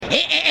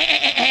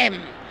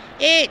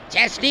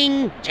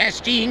Testing.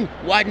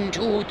 1,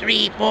 2,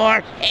 3,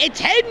 4.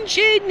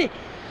 Attention!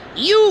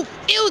 You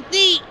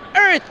filthy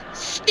earth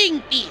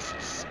stink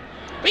beasts!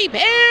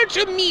 Prepare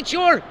to meet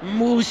your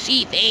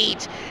moosey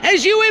fate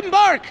as you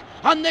embark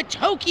on the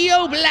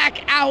Tokyo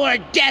Black Hour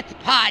Death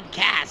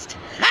Podcast.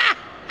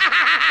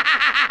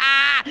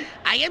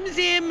 I am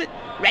Zim,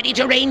 ready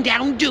to rain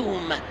down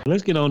doom.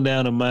 Let's get on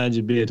down to mind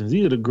your business.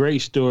 These are the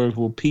great stories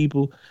where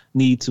people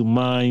need to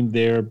mind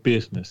their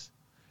business.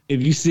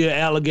 If you see an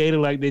alligator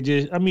like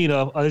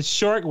a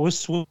shark was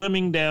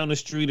swimming down the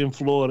street in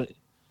Florida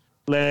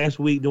last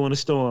week during a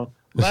storm,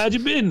 mind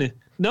your business.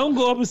 Don't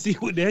go up and see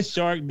what that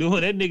shark doing.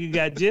 That nigga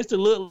got just a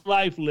little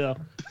life left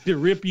to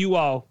rip you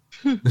off.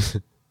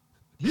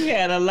 He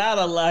had a lot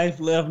of life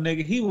left,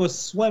 nigga. He was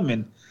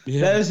swimming.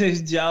 Yeah. That was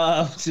his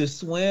job, to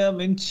swim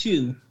and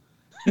chew.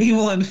 He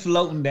wasn't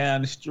floating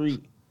down the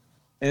street.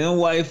 And them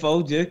white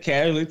folks just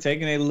casually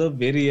taking a little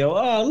video.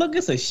 Oh, look,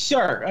 it's a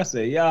shark. I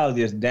said, y'all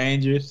just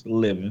dangerous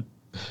living.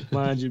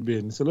 Mind your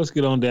business. So let's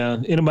get on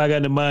down. Anybody got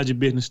any mind your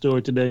business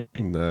story today?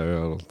 No,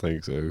 I don't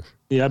think so.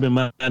 Yeah, I've been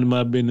minding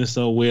my business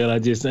so well, I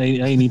ain't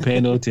even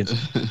paying no attention.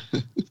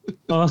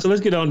 So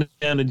let's get on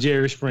down to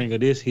Jerry Springer,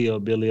 this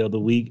hillbilly of the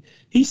week.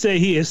 He said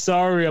he is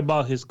sorry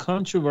about his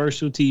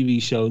controversial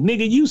TV show.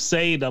 Nigga, you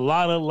saved a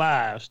lot of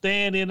lives.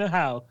 Stand in the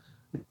house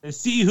and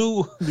see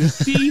what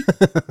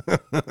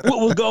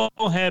was going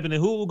to happen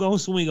and who was going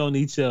to swing on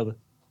each other.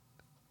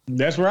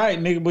 That's right,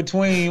 nigga.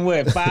 Between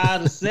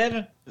 5 to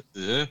 7?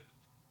 Yeah.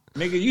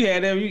 Nigga, you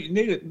had every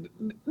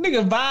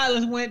nigga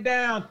violence went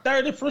down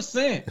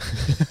 30%.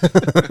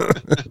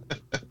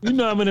 You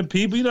know how many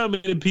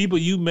people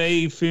you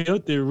made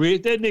filthy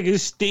rich? That nigga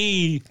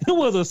Steve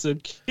was a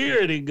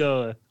security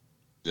guard.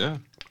 Yeah.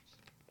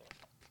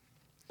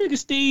 Nigga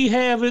Steve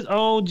have his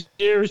own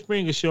Jerry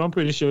Springer show. I'm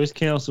pretty sure it's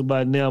canceled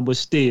by now, but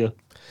still.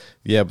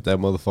 Yeah, but that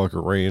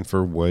motherfucker ran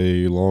for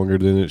way longer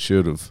than it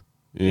should have.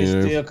 It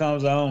still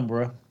comes on,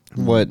 bro.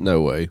 What?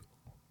 No way.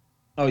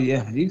 Oh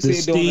yeah, you can see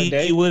it during the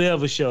day.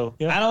 Whatever show.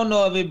 Yeah. I don't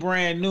know if it's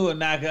brand new or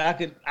not.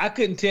 I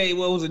couldn't tell you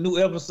what was a new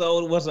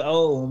episode, what's an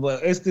old one,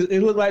 but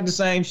it looked like the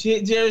same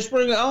shit. Jerry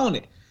Springer owned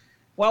it.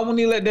 Why wouldn't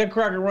he let that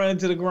cracker run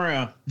into the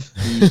ground?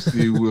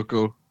 Steve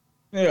Wilco.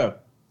 Yeah.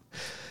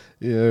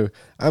 Yeah,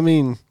 I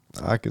mean,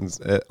 I can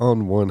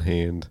on one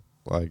hand,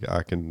 like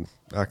I can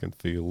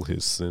feel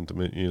his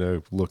sentiment. You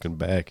know, looking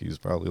back, he's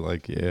probably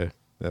like, yeah,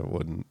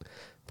 that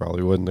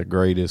probably wasn't the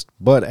greatest,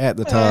 but at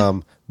the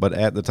time,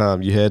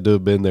 you had to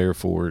have been there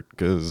for it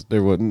because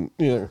there wasn't,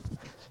 there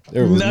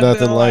was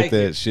nothing like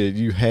that shit.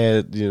 You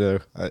had,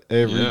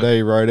 every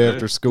day right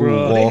after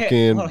school,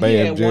 bam,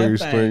 Jerry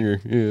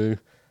Springer, yeah.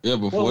 Yeah,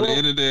 before the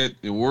internet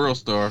and World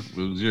Star, it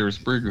was Jerry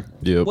Springer.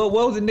 Yeah. What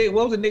was the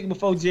nigga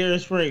before Jerry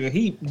Springer?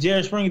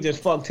 Jerry Springer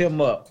just fucked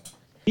him up.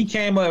 He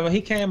came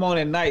on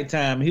at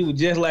nighttime. He was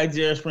just like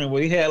Jerry Springer,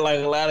 but he had like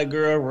a lot of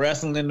girls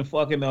wrestling in the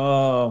fucking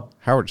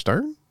Howard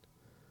Stern?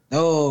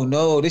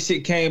 No, this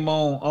shit came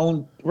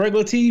on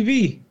regular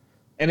TV,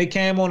 and it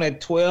came on at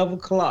 12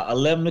 o'clock,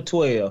 11 to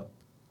 12,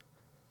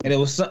 and it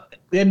was that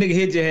nigga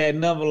hit your head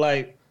number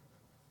like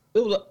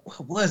it was.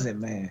 What was it,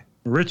 man?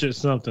 Richard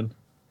something.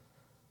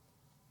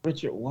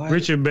 Richard what?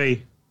 Richard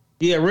Bay.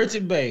 Yeah,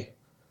 Richard Bay.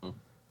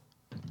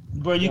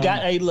 Bro, you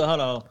got look, hold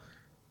on.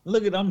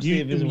 Look at I'm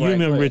seeing if it's right. You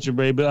remember Richard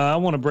Bay, but I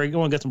want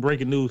to get some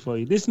breaking news for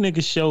you. This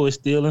nigga show is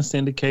still in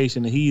syndication,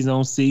 and he's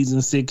on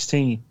season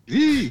 16.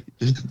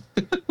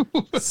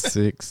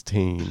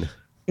 16.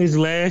 His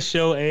last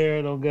show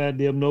aired on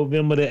goddamn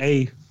November the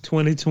 8th,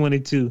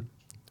 2022.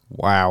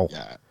 Wow.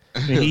 Yeah.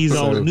 And he's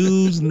on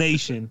News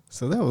Nation.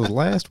 So that was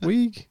last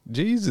week?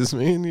 Jesus,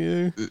 man,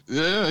 yeah.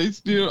 Yeah, he's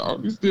still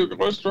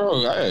going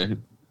strong.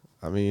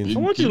 I mean, I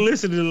want you to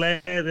listen to the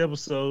last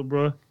episode,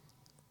 bro.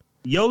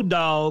 Your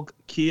dog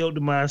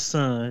killed my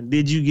son.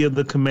 Did you give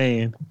the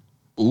command?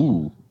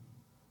 Ooh.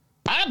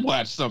 I'd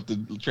watch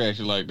something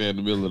trashy like that in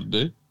the middle of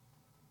the day.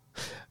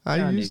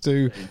 I used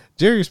to.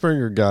 Jerry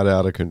Springer got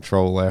out of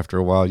control after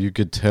a while. You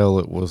could tell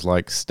it was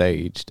like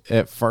staged.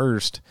 At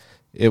first,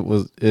 it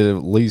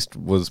at least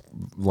was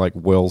like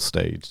well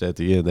staged. At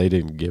the end, they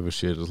didn't give a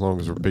shit as long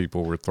as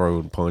people were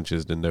throwing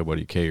punches and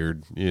nobody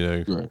cared,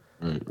 Right.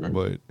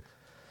 But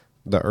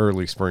the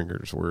early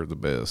Springers were the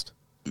best.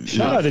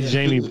 Shout out to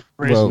Jamie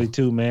Presley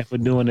too, man, for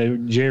doing the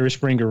Jerry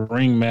Springer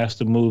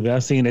Ringmaster movie. I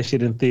seen that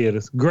shit in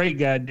theaters. Great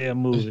goddamn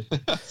movie.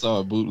 I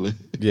saw a bootleg.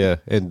 Yeah,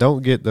 and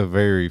don't get the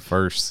very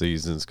first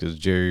seasons because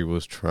Jerry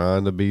was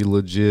trying to be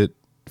legit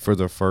for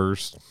the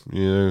first,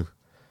 I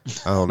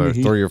don't know,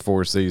 3 or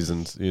 4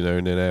 seasons,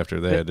 and then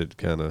after that it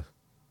kind of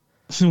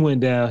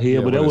went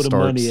downhill. But that was the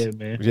money at,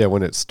 man. Yeah,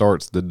 when it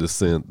starts the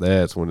descent,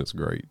 that's when it's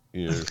great.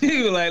 He was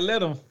like,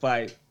 let them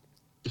fight.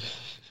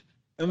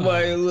 And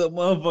little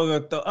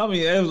motherfucker,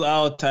 it was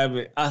all type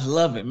of. I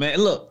love it, man.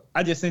 Look,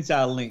 I just sent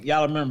y'all a link.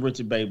 Y'all remember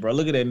Richard Bay, bro?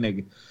 Look at that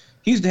nigga.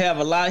 He used to have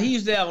a lot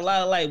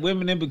of like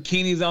women in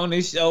bikinis on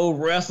this show,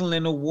 wrestling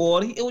in the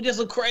water. It was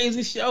just a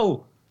crazy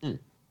show.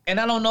 And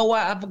I don't know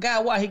why. I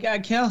forgot why he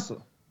got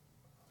canceled.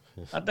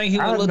 I think he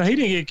No, was. he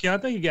didn't get killed.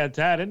 I think he got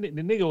tired. The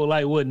nigga was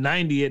like, what,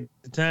 90 at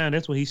the time.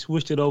 That's when he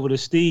switched it over to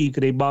Steve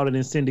because they bought it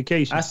in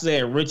syndication. I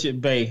said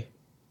Richard Bay.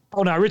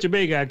 Oh, no, Richard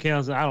Bay got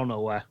canceled. I don't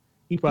know why.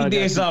 He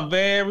did something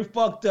very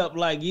fucked up,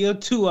 like year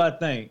 2, I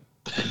think.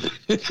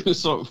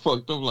 Something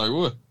fucked up, like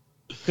what?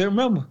 Can't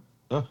remember.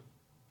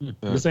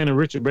 This ain't a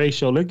Richard Bay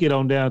show. Let's get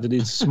on down to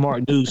this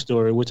smart news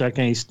story, which I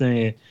can't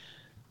stand.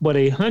 But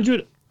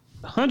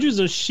hundreds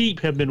of sheep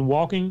have been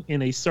walking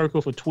in a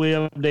circle for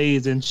 12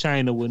 days in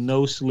China with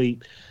no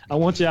sleep. I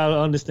want y'all to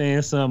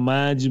understand something.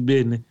 Mind your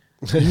business.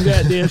 You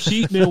goddamn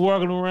sheep been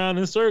walking around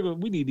in a circle.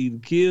 We need to either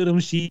kill them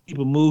sheep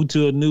or move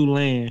to a new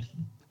land.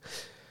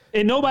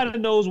 And nobody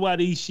knows why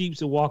these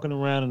sheep are walking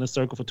around in a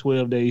circle for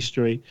 12 days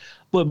straight.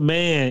 But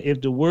man,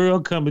 if the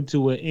world coming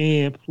to an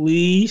end,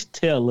 please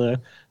tell her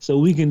so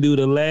we can do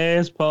the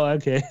last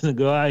podcast and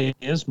go out here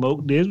and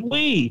smoke this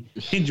weed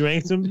and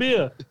drink some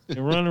beer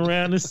and run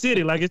around the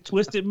city like it's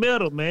Twisted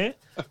Metal, man.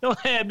 Don't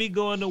have me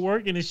going to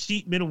work and the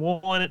sheep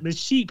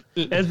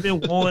has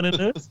been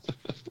warning us.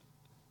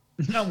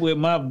 I'm with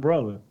my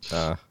brother.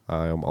 I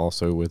am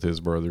also with his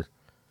brother.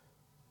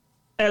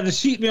 As the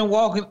sheep been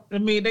walking, I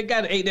mean, they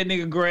got to ate that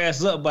nigga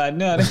grass up by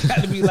now. They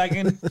got to be like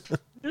in.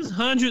 There's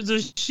hundreds of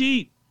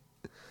sheep.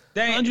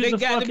 Hundreds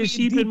of fucking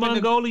sheep in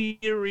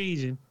Mongolia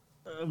region.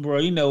 Bro,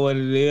 you know what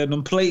it is.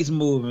 Them plates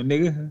moving,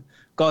 nigga.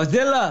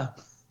 Godzilla.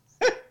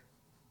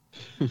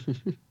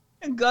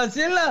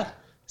 Godzilla.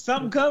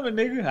 Something coming,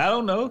 nigga. I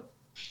don't know.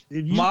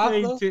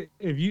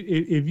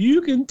 If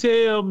you can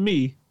tell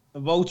me.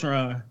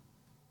 Voltron.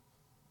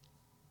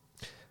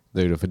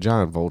 Dude, if a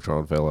giant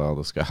Voltron fell out of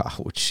the sky, I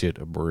would shit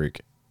a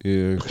brick.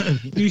 Yeah.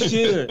 You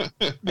should.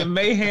 The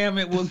mayhem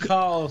it would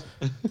cause.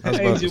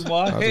 Agent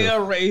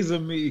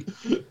Hellraiser me.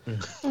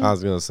 I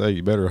was going to say,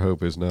 you better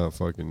hope it's not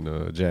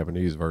fucking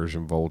Japanese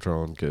version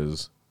Voltron,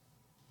 because,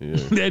 yeah.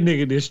 That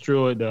nigga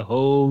destroyed the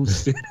whole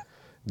city.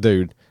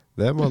 Dude,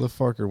 that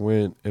motherfucker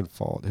went and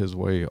fought his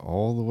way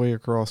all the way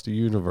across the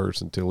universe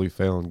until he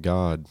found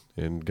God.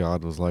 And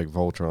God was like,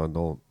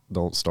 Voltron,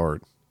 don't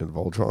start. And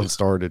Voltron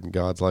started, and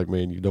God's like,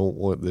 man, you don't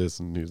want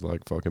this. And he's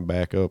like, fucking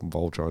back up. And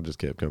Voltron just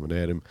kept coming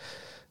at him.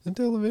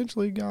 Until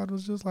eventually God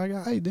was just like,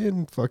 I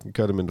didn't fucking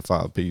cut him into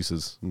 5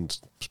 pieces and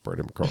spread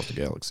him across the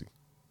galaxy.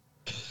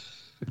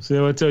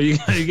 So I tell you,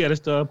 you got to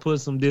start putting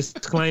some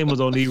disclaimers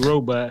on these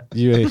robots.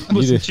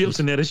 Put some chips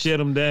in there to shut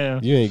them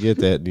down. You ain't get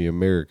that in the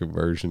American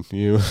version.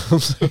 You know what I'm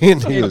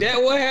saying? Is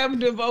that what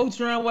happened to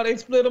Voltron while they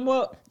split them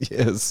up?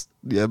 Yes.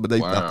 Yeah, but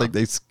I think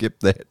they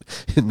skipped that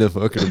in the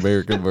fucking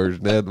American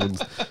version. That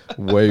one's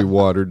way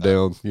watered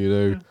down, you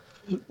know?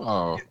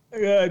 Oh.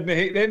 That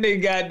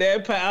nigga got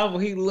that powerful.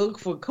 He looked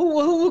for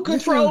who was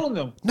controlling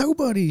him?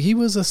 Nobody. He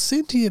was a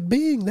sentient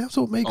being. That's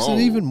what makes it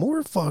even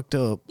more fucked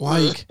up.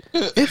 Like,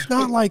 it's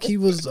not like he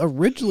was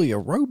originally a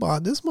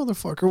robot. This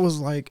motherfucker was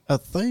like a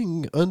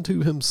thing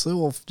unto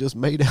himself, just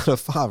made out of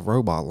 5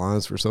 robot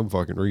lines for some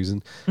fucking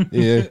reason.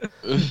 Yeah.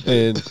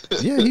 And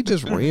yeah, he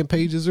just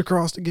rampages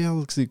across the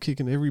galaxy,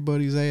 kicking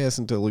everybody's ass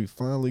until he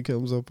finally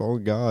comes up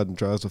on God and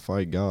tries to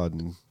fight God.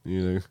 And,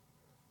 you know.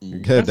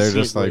 Yeah, they're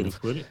just like,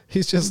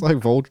 he's just like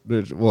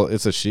Voltron. Well,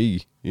 it's a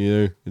she, you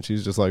know, and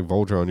she's just like,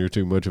 Voltron, you're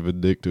too much of a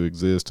dick to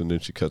exist. And then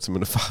she cuts him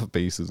into 5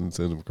 pieces and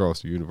sends him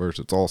across the universe.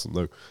 It's awesome,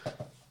 though.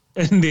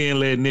 And then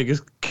let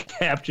niggas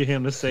capture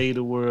him to save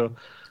the world.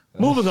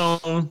 Moving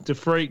on to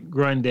Frank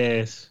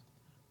Grandes.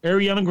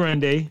 Ariana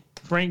Grande,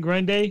 Frank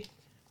Grande,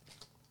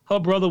 her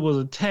brother was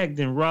attacked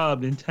and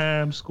robbed in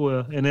Times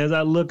Square. And as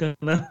I look and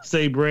I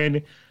say,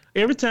 Brandon,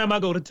 every time I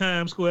go to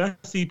Times Square,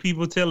 I see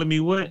people telling me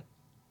what?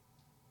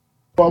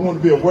 I want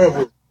to be a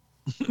werewolf.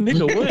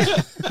 Nigga, what?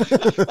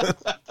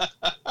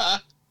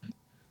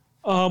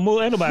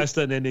 Ain't nobody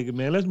studying that nigga,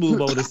 man. Let's move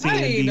over to CND.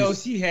 I didn't know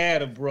she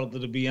had a brother,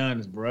 to be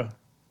honest, bro.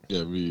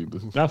 Yeah, me either.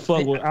 I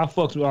fucked with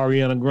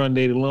Ariana Grande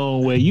the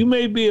long way. You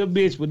may be a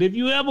bitch, but if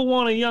you ever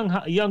want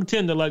a young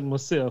tender like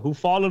myself who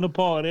falling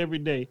apart every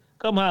day,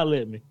 come holler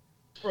at me.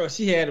 Bro,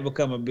 she had to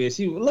become a bitch.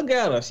 Look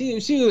at her. She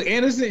was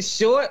innocent,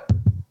 short.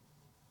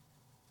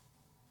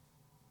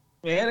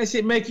 Man, that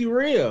shit make you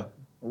real.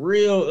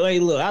 Real, hey,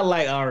 look, I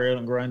like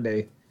Ariana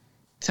Grande.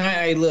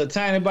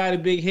 Tiny body,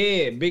 big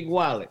head, big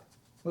wallet.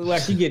 Look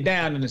like she get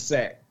down in the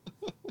sack.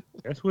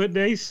 That's what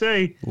they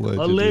say,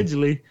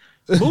 allegedly.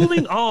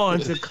 Moving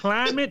on to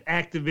climate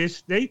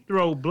activists, they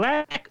throw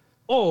black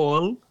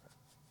oil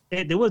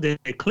at the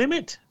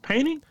Clement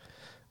painting?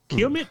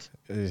 Clement?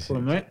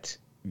 Clement?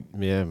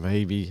 Yeah,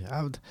 maybe.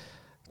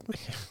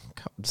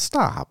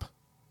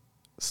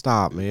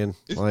 Stop, man.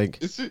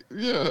 Like, it seems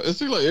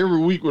like every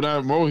week when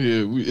I'm on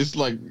here, it's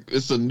the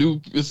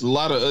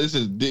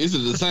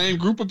same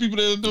group of people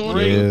that are doing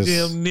it.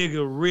 Them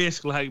nigga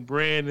risk like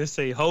Brandon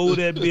say, hold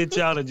that bitch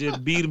out and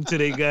just beat them till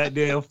they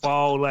goddamn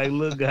fall. Like,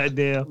 look,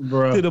 goddamn,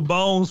 till the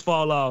bones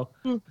fall off.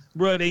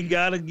 Bro, they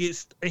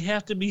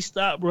have to be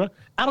stopped, bro.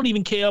 I don't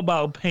even care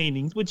about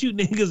paintings, but you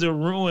niggas are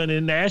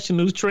ruining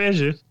national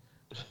treasures.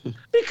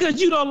 Because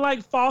you don't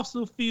like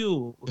fossil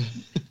fuel.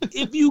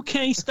 If you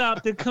can't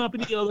stop the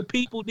company of the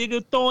people,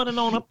 nigga, throwing it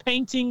on a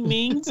painting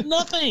means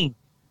nothing.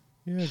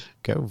 Yeah,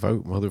 go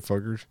vote,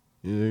 motherfuckers.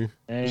 You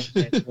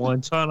And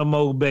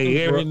Guantanamo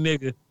Bay, every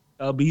nigga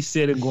I'll be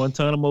sitting in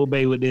Guantanamo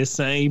Bay with their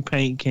same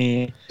paint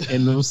can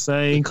and those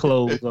same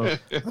clothes on.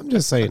 I'm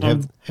just saying,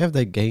 have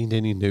they gained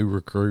any new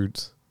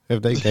recruits?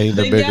 Have they gained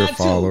a They bigger got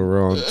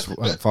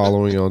to.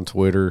 following on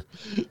Twitter?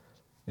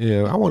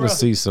 Yeah, I want to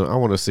see some. I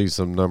want to see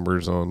some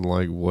numbers on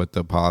like what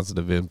the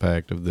positive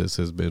impact of this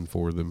has been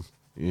for them.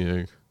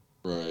 Yeah,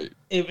 Right.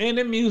 If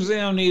any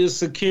museum needs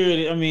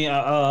security,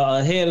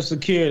 a head of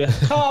security,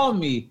 call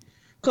me.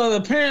 Cause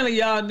apparently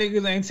y'all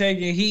niggas ain't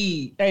taking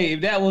heed. Hey,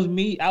 if that was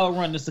me, I would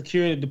run the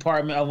security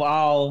department of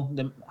all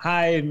the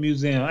high-end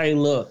museum. Hey,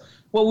 look,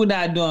 what we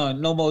not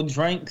doing? No more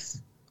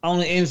drinks.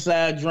 Only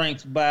inside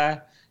drinks by.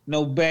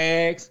 No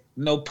bags.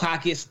 No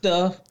pocket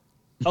stuff.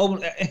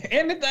 Open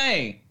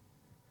anything.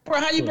 Bro,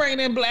 how you bringing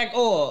in black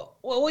oil?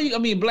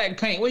 Black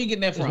paint. Where you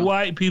getting that from?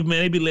 White people, man,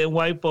 they be letting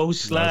white folks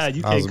slide.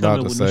 You I was can't come in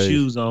about with to no say.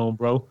 shoes on,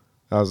 bro.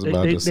 I was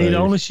about to say. They the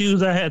only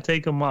shoes I had to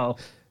take them off.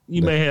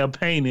 You may have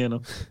paint in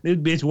them. This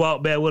bitch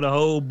walked back with a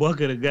whole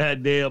bucket of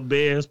goddamn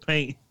Bears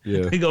paint.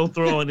 Yeah. They go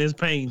throw in this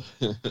paint.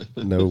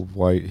 No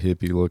white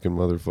hippie looking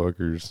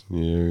motherfuckers.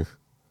 Yeah.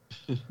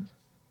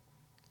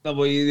 No,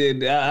 but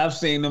I've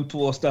seen them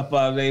pull stuff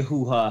out of their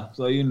hoo-ha.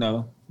 So,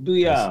 do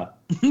y'all.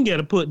 You got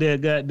to put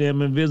that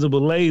goddamn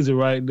invisible laser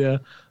right there.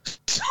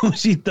 So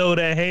she throw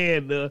that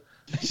hand up,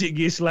 she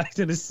get sliced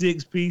into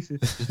 6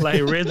 pieces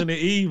like Resident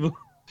Evil.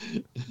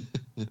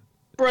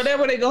 Bro, that's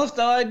what they gonna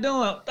start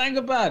doing. Think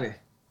about it.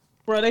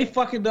 Bro, they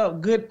fucking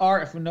up good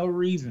art for no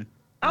reason.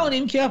 I don't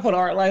even care for the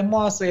art like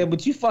Ma said,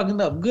 but you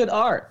fucking up good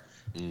art.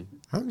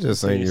 I'm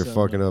just saying Say you're something.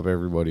 fucking up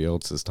everybody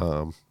else's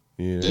time.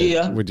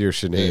 Yeah. With your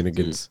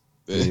shenanigans.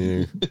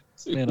 Yeah.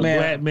 Man, a Man,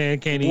 black man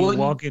can't even wouldn't-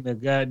 walk in a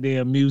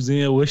goddamn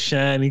museum with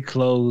shiny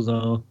clothes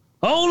on.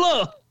 Hold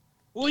up!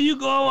 Where you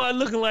going out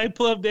looking like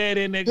Puff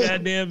Daddy in that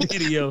goddamn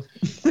video?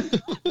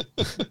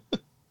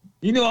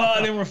 You know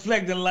how them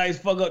reflecting lights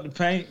fuck up the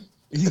paint?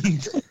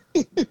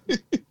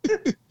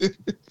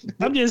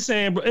 I'm just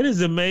saying, bro, it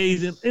is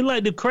amazing. And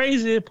like the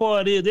craziest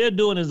part is they're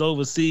doing this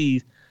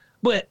overseas.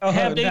 But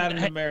have not in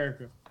they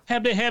America.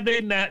 have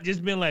they not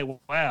just been like,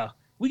 wow,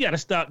 we got to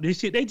stop this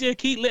shit? They just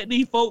keep letting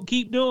these folk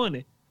keep doing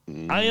it.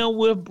 I am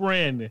with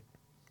Brandon.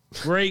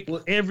 Break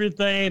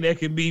everything that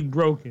can be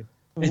broken.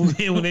 And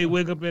then when they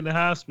wake up in the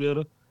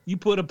hospital, you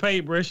put a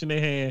paintbrush in their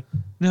hand.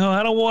 No,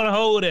 I don't want to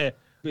hold that.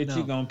 Bitch, No.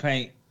 you gonna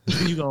paint.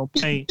 You gonna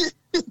paint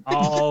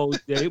all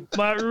day.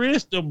 My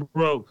wrist are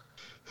broke.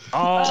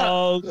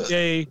 All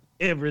day,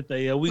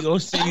 everything. And we gonna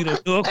send you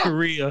to North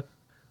Korea.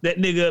 That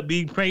nigga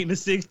be painting the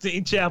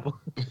 16th chapel.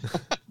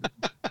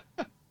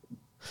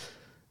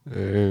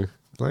 Yeah.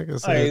 Like I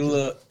said. Hey,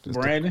 look, just a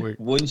Brandon, quick-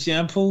 wooden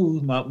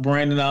shampoo. My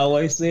Brandon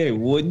always said,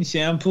 wooden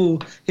shampoo.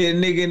 Hit a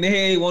nigga in the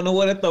head, won't know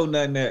where to throw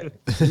nothing at.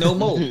 No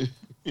more.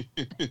 He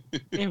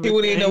wouldn't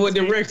even know what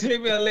direction. He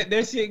better let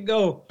that shit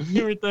go.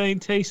 Everything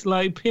tastes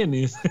like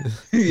pennies.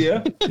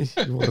 Yeah.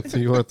 You want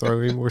to throw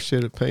any more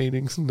shit at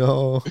paintings?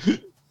 No.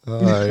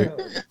 All right.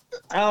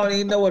 I don't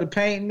even know what a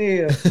painting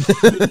is.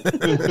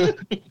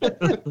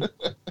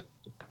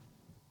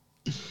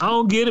 I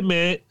don't get it,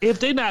 man. If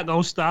they not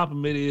gonna stop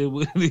him, it is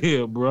what it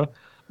is, bro.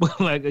 But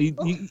like,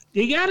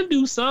 you gotta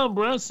do something,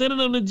 bro. Sending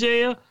them to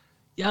jail.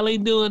 Y'all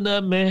ain't doing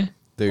nothing, man.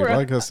 Dude, Bruh.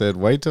 like I said,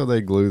 wait till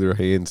they glue their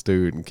hands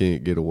to it and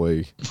can't get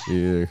away.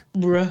 Yeah.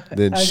 Bruh.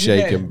 Then I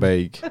shake get and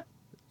bake.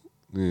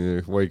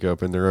 Yeah. Wake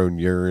up in their own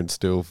urine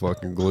still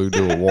fucking glued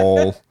to a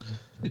wall.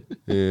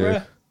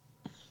 Yeah.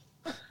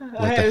 Bruh.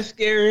 I had the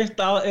scariest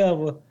thought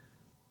ever.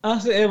 I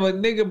said, if a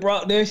nigga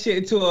brought that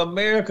shit to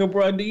America,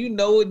 bro, do you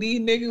know what these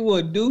niggas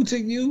would do to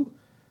you?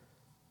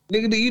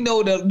 Nigga, do you know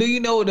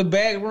what the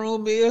back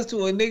room is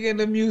to a nigga in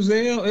the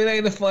museum? It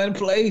ain't a fun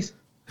place.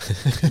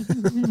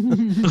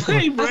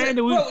 Hey,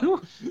 Brandon,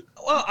 Well,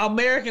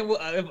 American.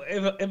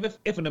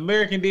 If an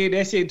American did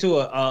that shit to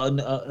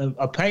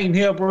a painting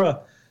here, bro,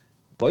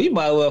 boy, you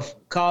might well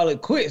call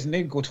it quits,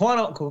 nigga.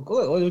 Guantanamo.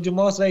 What did your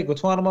mom say?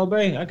 Guantanamo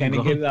Bay. I can't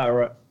even get it out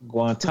right.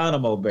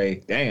 Guantanamo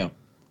Bay. Damn.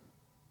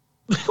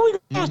 we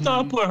gonna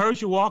start put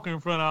Herschel Walker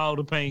in front of all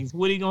the pains.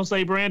 What are you gonna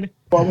say, Brandon?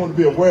 I want to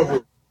be a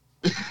werewolf.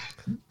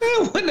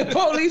 When the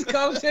police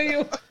come to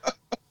you,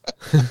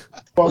 I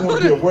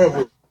want to be a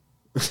werewolf.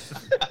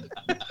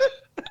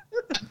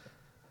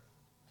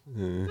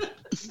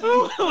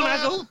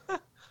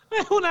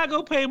 When I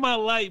go pay my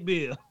light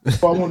bill,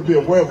 I want to be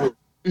a werewolf.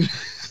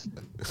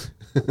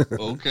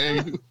 Okay.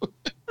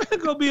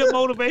 it's gonna be a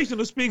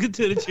motivational speaker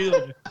to the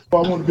children. I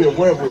want to be a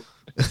werewolf.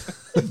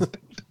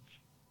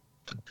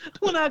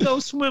 When I go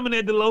swimming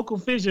at the local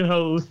fishing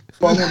hole,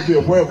 I want to be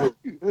a werewolf.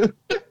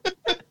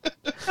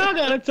 I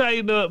gotta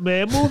tighten up,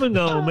 man. Moving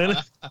on, man.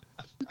 Let's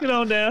get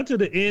on down to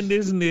the end,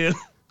 isn't it?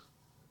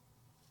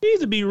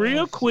 Needs to be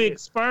real quick.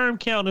 Sperm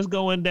count is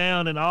going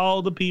down in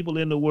all the people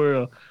in the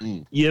world.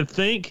 You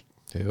think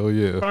Hell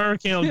yeah. sperm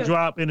count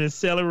drop at an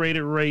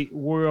accelerated rate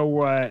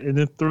worldwide and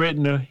then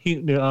threaten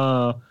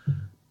the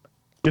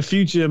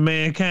future of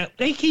mankind?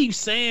 They keep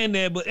saying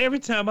that, but every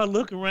time I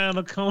look around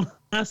the corner,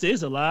 I say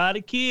it's a lot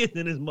of kids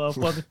in this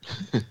motherfucker.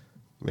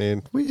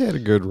 Man, we had a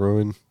good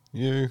run.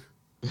 Yeah.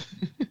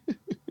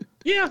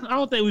 Yeah, Yeah, I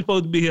don't think we're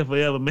supposed to be here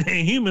forever, man.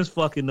 Humans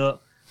fucking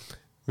up.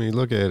 I mean,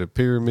 look at it.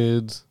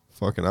 Pyramids,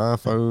 fucking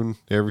iPhone,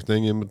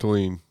 everything in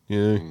between.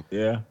 You know?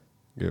 Yeah.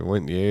 It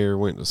went in the air,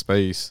 went into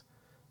space.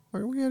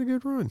 Like, we had a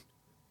good run.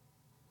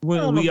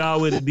 When we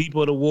all in the deep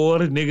of the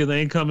water, niggas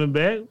ain't coming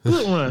back.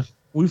 Good one.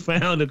 We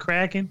found the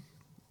Kraken.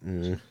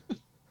 Yeah.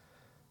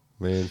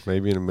 Man,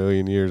 maybe in a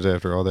million years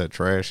after all that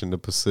trash in the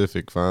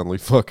Pacific finally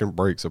fucking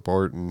breaks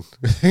apart and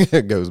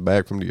it goes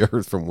back from the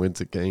earth from whence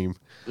it came.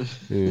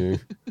 Yeah.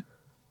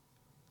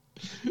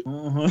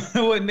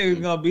 What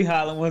niggas gonna be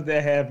hollering once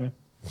that happen?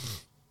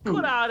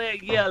 Put all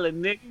that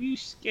yelling, nigga. You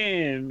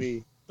scaring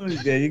me.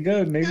 There you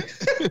go, nigga.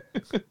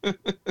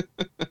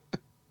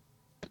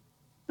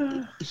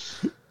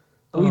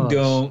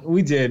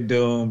 We just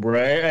doomed, bro.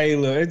 Hey,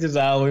 look, it's just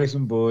always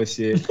some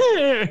bullshit.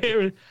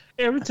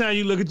 Every time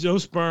you look at your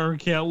sperm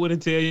count, what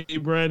it tell you,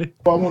 Brandon?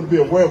 I want to be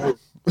a werewolf.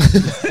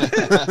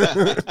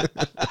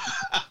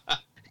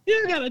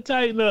 You gotta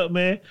tighten up,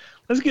 man.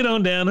 Let's get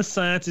on down. The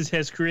scientist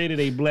has created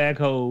a black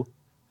hole.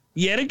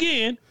 Yet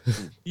again,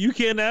 you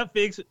cannot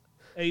fix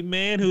a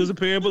man who is a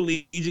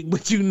paraplegic,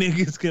 but you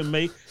niggas can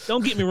make.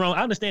 Don't get me wrong.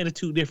 I understand the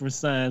two different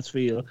science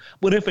fields,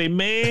 but if a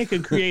man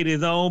can create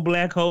his own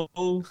black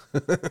hole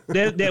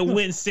that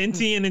went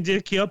sentient and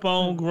just kept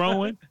on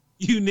growing,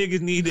 you niggas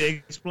need to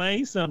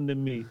explain something to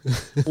me.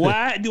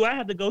 Why do I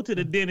have to go to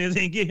the dentist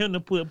and get him to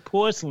put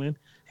porcelain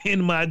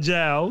in my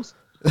jowls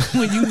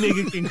when you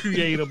niggas can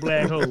create a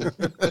black hole?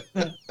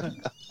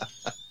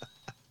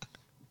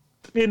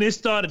 And it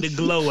started to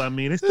glow. I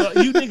mean, you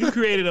niggas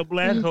created a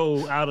black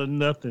hole out of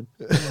nothing.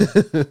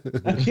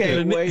 I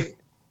can't wait.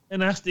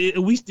 And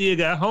we still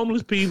got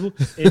homeless people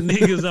and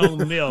niggas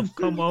on meth.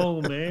 Come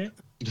on, man.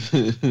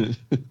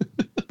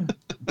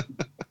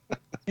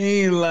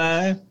 He ain't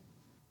lying.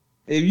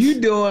 If you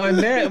doing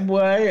that,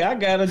 boy, I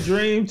got a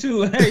dream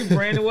too. Hey,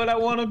 Brandon, what I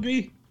want to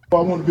be? I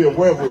want to be a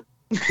werewolf.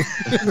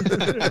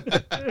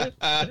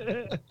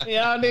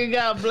 Y'all niggas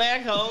got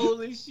black holes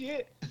and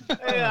shit.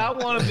 Hey, I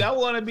want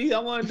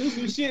to do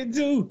some shit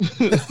too.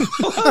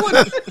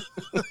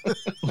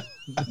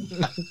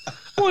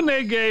 When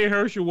they gave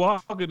Herschel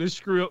Walker the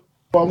script,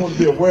 I want to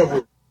be a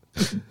werewolf.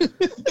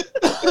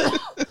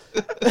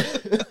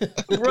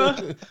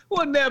 Bruh,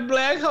 when that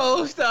black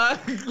hole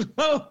started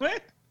glowing.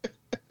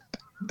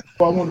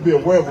 I want to be a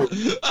werewolf.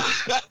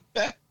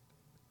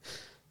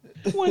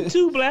 when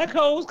two black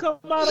holes come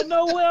out of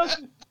nowhere.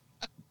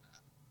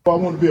 I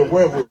want to be a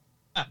werewolf.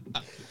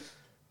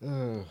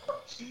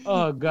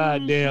 Oh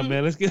goddamn,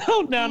 man! Let's get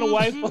on down to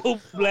white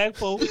folks, black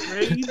folks,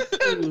 crazy.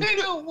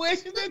 Nigga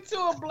wishing into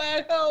a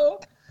black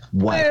hole.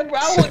 White Man, bro,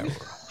 I wouldn't.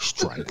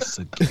 strikes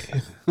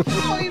again.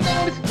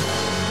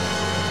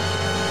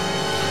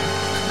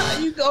 How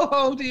you go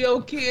home to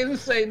your kids and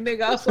say,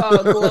 "Nigga, I saw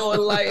a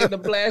glowing light in the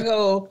black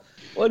hole."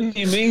 What do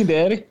you mean,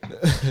 Daddy?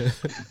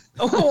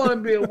 I want to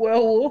be a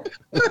werewolf.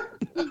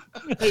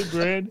 Hey,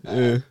 Brad.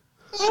 Yeah.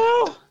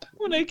 Oh,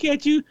 when they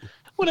catch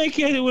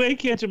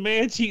a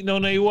man cheating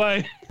on their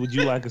wife, would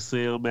you like to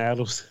sell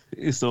battles?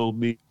 It's on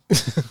me.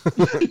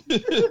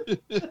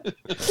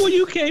 Well,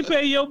 you can't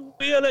pay your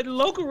bill at the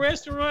local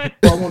restaurant.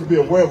 I want to be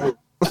a werewolf.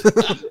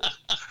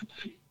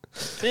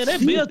 Man,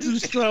 that bill too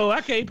strong.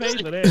 I can't pay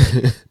for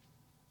that.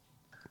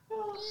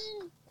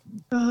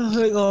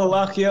 They gonna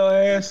lock your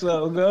ass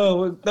up.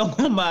 Go,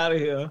 I'm out of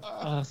here.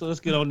 So let's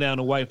get on down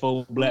to white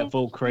folk, black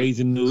folk,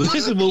 crazy news.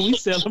 This is when we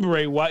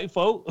celebrate white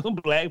folk,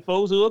 black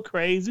folks who are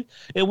crazy,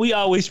 and we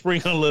always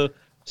sprinkle a little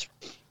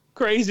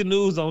crazy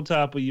news on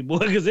top of you, boy,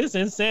 because it's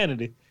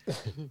insanity.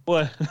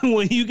 But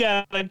when you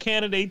got a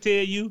candidate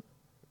tell you,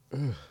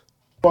 I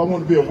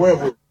want to be a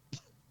werewolf.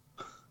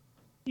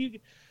 you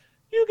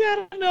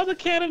got another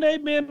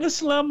candidate, man, the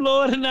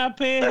slumlord and not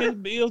paying his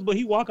bills, but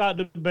he walk out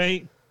the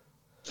bank.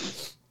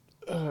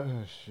 Oh,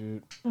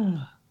 shit.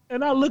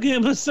 And I look at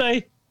him and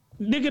say,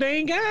 nigga, they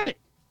ain't got it.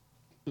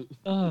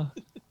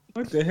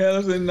 What the hell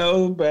is in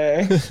those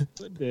bags?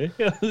 What the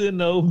hell is in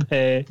those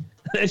bags?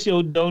 That's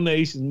your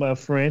donations, my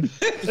friend.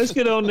 Let's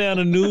get on down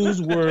to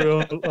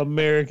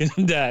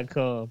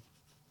newsworldamerican.com.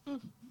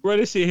 Bro,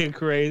 this shit here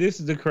crazy. This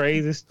is the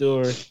craziest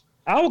story.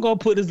 I was going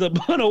to put this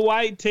up on a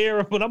white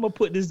terror, but I'm going to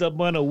put this up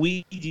on a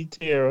Ouija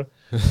terror.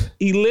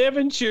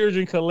 11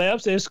 children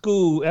collapsed at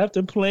school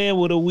after playing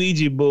with a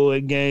Ouija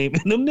board game.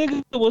 And them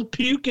niggas was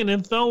puking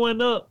and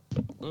throwing up.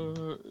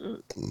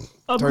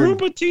 A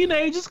group of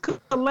teenagers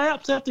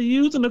collapsed after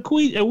using a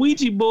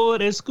Ouija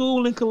board at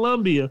school in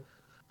Colombia,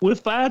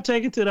 with 5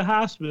 taken to the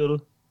hospital.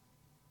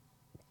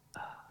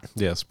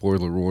 Yeah,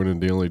 spoiler warning,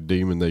 the only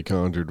demon they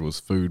conjured was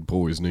food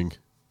poisoning.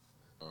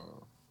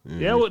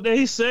 Yeah, what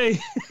they say.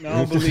 I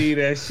don't believe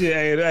that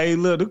shit. Hey,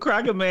 look, the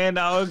Crocker man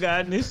always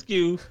got an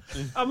excuse.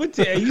 I'm going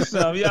to tell you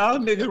something. Y'all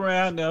niggas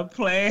around there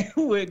playing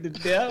with the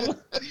devil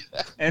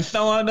and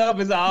throwing up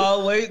is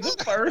always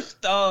the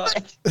first thought.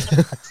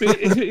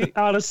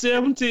 Out of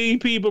 17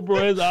 people, bro,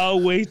 there's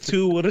always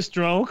 2 with a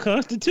strong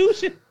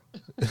constitution.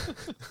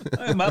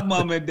 Hey, my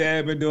mom and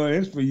dad been doing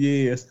this for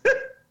years.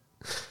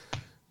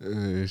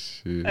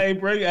 Shit. Hey,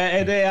 bro,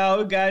 they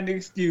all got an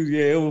excuse.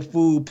 Yeah, it was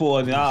food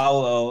poisoning.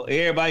 Oh,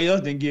 everybody else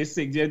didn't get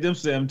sick. Just them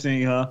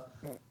 17, huh?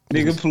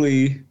 Nigga,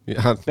 please.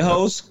 Yeah, The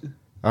whole.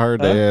 I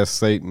heard they asked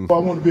Satan. I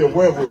want to be a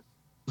werewolf.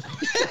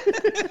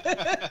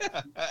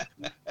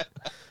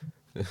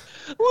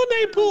 When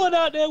they pulled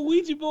out that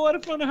Ouija board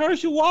in front of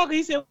Herschel Walker,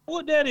 he said,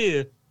 "What that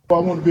is?" I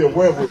want to be a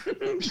werewolf.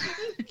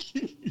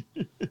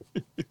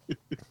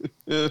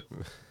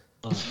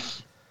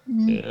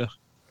 Yeah.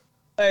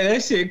 Hey,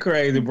 that shit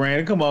crazy,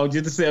 Brandon. Come on,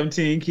 just a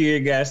 17 kid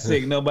got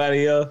sick.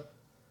 Nobody else.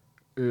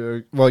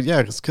 Well,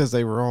 yeah, it's because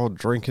they were all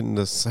drinking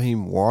the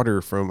same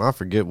water from I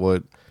forget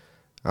what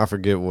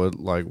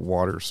like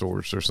water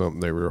source or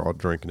something they were all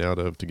drinking out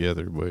of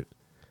together. But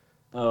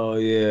Oh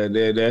yeah,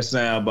 that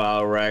sound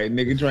about right.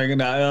 Nigga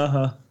drinking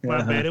out.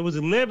 My bad. It was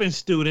 11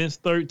 students,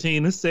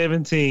 13 and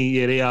 17.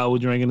 Yeah, they all were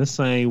drinking the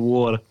same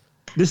water.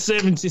 The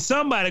 17,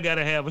 somebody got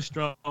to have a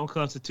strong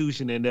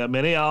constitution in there,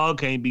 man. They all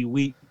can't be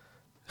weak.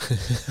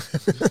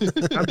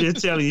 I'm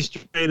just telling you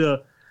straight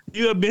up.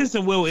 You have been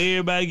somewhere where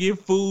everybody get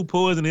food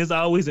poisoning. There's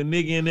always a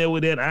nigga in there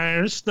with that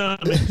iron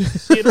stomach.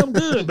 Shit, I'm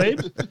good,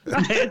 baby.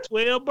 I had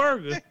 12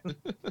 burgers.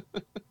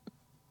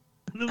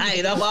 I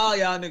ate up all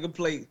y'all nigga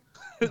plate.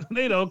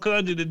 They don't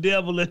conjure the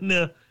devil in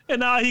there,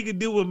 and all he could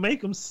do was make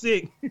them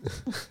sick.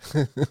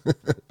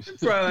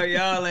 Bro,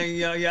 y'all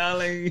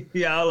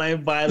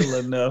ain't vital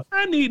enough.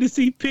 I need to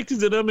see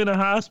pictures of them in a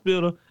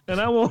hospital, and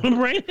I want to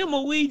bring him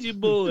a Ouija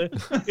board.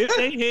 If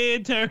they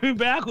head turned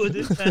backwards,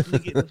 it's time to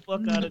get the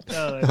fuck out of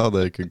town. all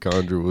they could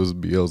conjure was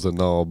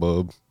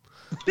Beelzebub.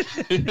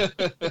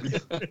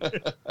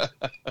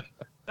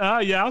 Oh,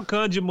 y'all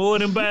conjure more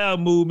than bowel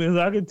movements.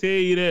 I can tell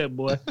you that,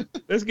 boy.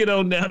 Let's get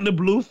on down to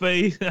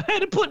Blueface. I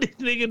had to put this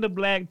nigga in the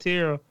Black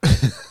Terror.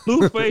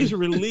 Blueface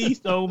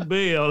released on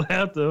bail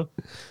after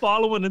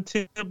following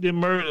attempted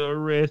murder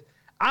arrest.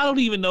 I don't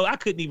even know. I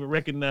couldn't even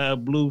recognize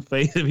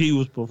Blueface if he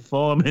was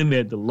performing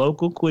at the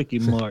local Quickie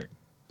Mart.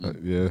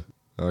 Yeah,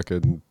 I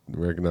couldn't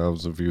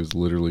recognize if he was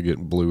literally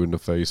getting blue in the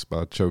face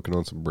by choking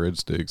on some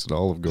breadsticks at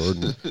Olive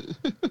Garden.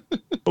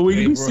 But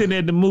we be sitting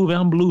at the movie.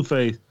 I'm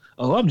Blueface.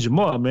 Oh, I'm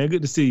Jamal, man.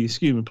 Good to see you.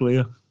 Excuse me,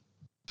 player.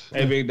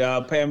 Hey, big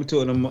dog, pay me two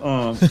of them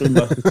 3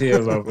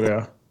 musketeers over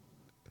there.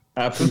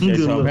 I appreciate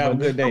you. Have a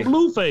good day. I'm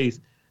Blueface.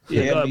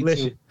 Yeah, God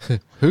bless too.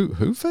 you.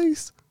 Who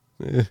face?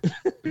 Yeah.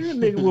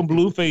 Nigga when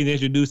Blueface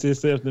introduced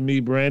himself to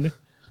me, Brandon.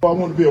 I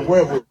want to be a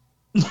werewolf.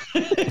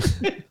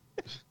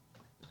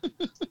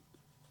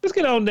 Let's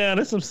get on down.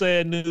 There's some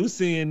sad news.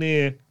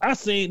 CNN. I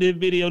seen this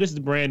video. This is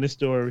Brandon's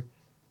story.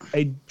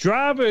 A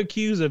driver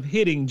accused of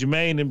hitting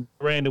Jermaine and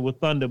Brandon with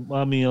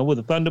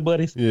the Thunder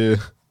Buddies. Yeah.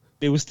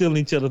 They were stealing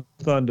each other's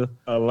thunder.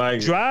 I like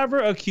it. Driver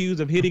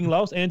accused of hitting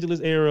Los Angeles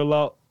area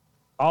law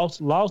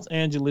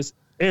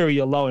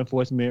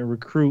enforcement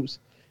recruits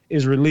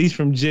is released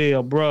from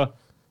jail, bruh.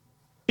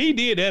 He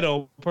did that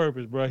on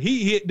purpose, bruh.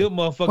 He hit them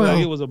motherfucker like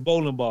it was a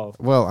bowling ball.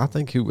 Well, I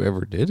think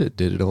whoever did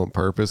it on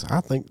purpose.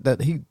 I think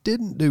that he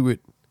didn't do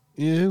it.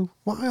 You know,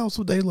 why else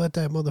would they let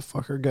that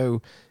motherfucker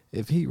go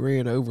if he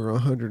ran over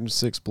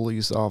 106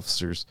 police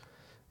officers?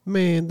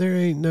 Man, there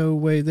ain't no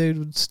way they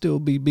would still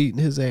be beating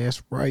his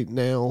ass right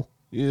now.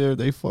 You know,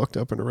 they fucked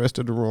up and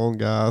arrested the wrong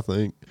guy, I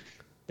think.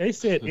 They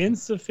said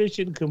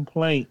insufficient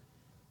complaint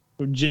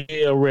for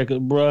jail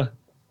record, bruh.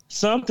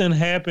 Something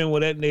happened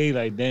with that nigga.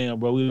 Like, damn,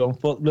 bro, we done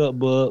fucked up,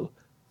 bub.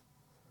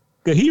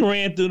 Because he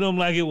ran through them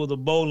like it was a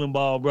bowling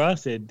ball, bro. I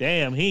said,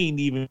 damn, he ain't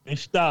even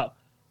stopped.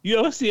 You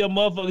ever see a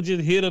motherfucker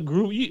just hit a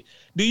group?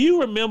 Do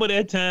you remember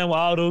that time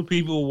while all those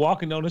people were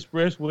walking on the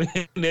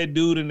expressway and that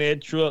dude in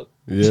that truck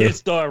just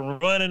started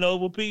running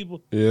over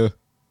people? Yeah.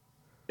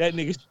 That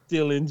nigga's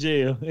still in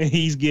jail,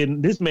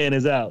 and this man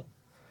is out.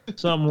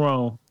 Something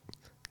wrong.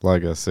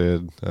 Like I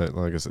said, that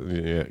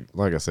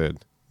motherfucker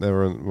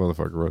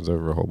runs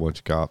over a whole bunch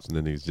of cops, and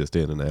then he's just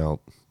in and out.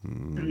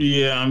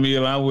 Yeah, I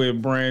mean, I'm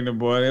with Brandon,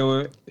 boy. They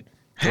were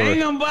hang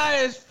him by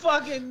his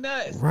fucking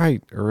nuts.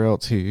 Right, or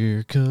else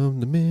here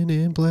come the men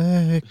in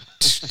black.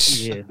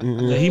 Yeah,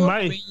 he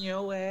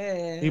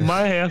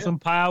might have some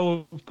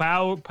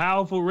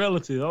powerful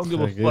relatives. I don't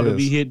give a fuck if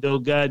he hit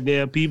those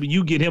goddamn people.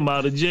 You get him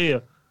out of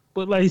jail.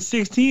 But like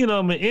 16 of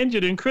them are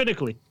injured and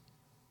critically.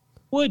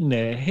 What in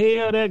the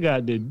hell that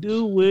got to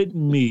do with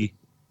me?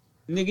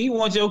 Nigga, you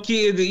want your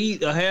kids to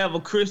eat or have a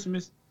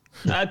Christmas?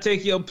 I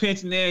take your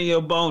pension and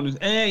your bonus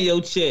and your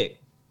check.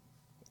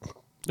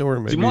 Or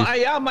maybe Jamal,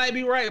 y'all might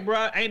be right,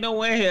 bro. Ain't no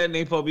way here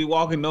they supposed to be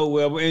walking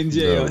nowhere but in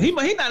jail. No. He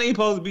not even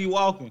supposed to be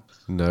walking.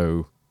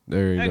 No,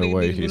 there ain't no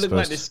way he's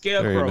supposed.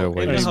 There ain't no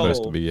way he's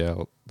supposed to be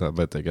out. I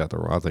bet they got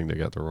I think they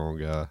got the wrong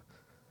guy.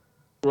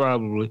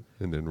 Probably.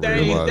 And then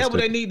that's what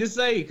they need to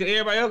say, because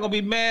everybody else gonna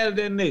be mad at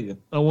that nigga.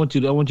 I want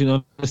you to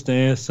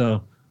understand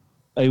something.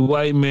 A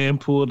white man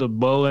pulled a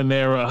bow and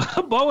arrow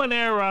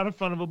out in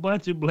front of a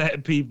bunch of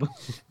black people.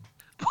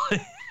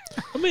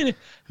 How many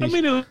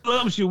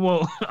lumps you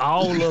want?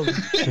 All of them.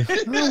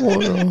 I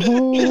want a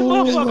whole This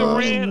motherfucker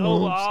ran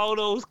over all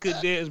those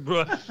cadets,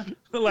 bro.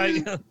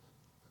 like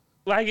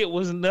it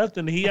was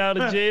nothing. He out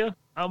of jail.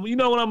 You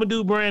know what I'm gonna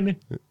do, Brandon?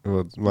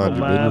 Well,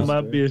 mind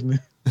my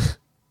business.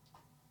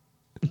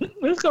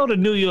 Let's go to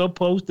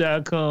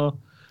NewYorkPost.com.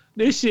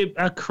 This shit,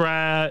 I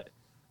cried.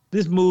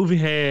 This movie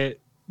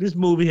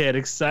had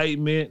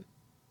excitement.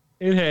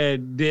 It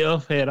had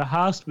death, had a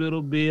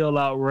hospital bill,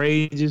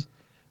 outrageous.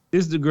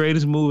 This is the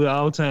greatest movie of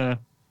all time.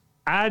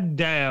 I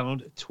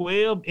downed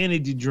 12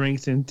 energy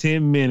drinks in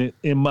 10 minutes,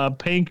 and my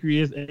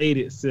pancreas ate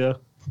itself.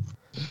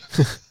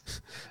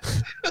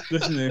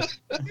 This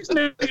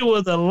nigga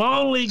was a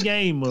lonely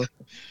gamer.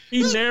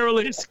 He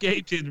narrowly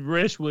escaped his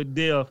brush with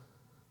death.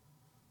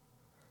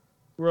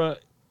 Bruh,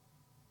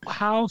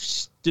 how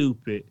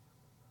stupid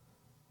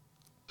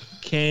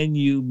can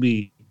you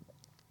be?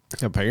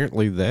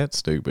 Apparently that's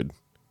stupid.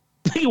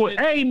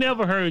 I ain't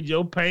never heard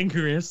your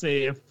pancreas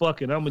say,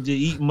 fuck it, I'm going to just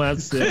eat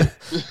myself.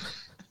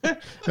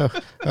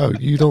 Oh,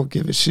 you don't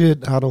give a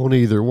shit? I don't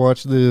either.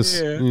 Watch this.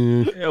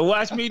 Yeah,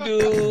 watch me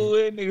do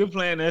it. Nigga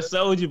playing that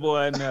Soldier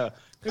Boy now.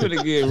 We're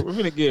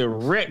gonna get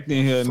wrecked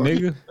in here,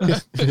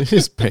 nigga.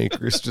 His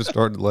pancreas just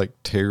started like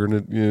tearing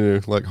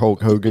it, like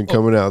Hulk Hogan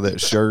coming out of that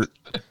shirt.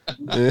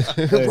 I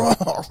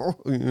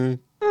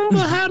don't know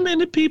how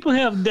many people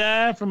have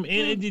died from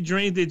energy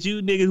drinks that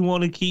you niggas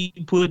want to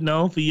keep putting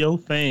on for your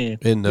fans.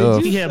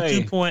 Enough. We have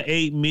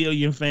 2.8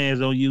 million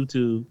fans on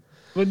YouTube.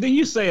 But then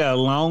you say a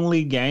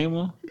lonely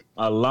gamer?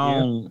 A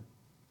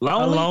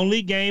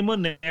lonely gamer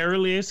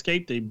narrowly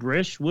escaped a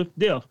brush with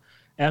death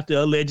after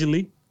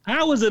allegedly.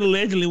 How was it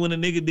allegedly when a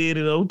nigga did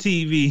it on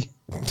TV?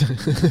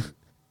 That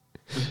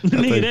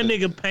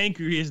nigga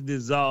pancreas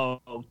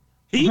dissolved.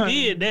 He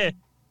did that.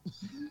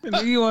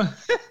 You want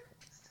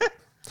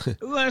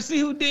to see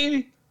who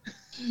did it?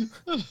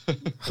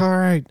 All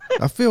right,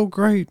 I feel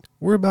great.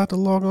 We're about to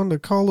log on to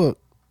call up.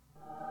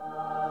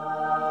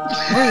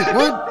 Wait,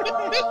 what?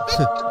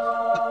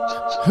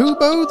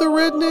 Hubo the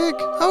redneck?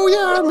 Oh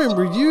yeah, I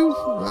remember you.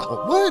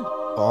 What?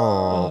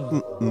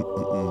 Oh.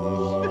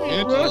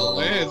 Angela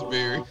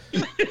Lansbury.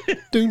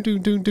 Doon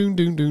doon doon doon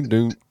doon doon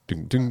doon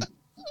doon doon.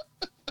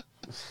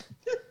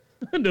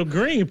 The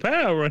Green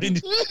Power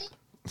Ranger.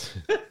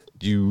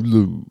 You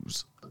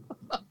lose.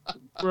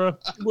 Bro,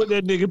 what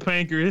that nigga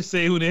pancreas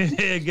say when that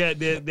head got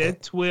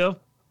that 12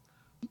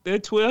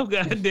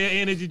 got that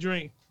energy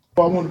drink?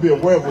 I want to be a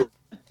werewolf.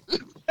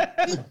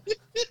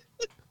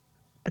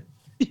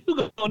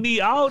 You gonna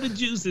need all the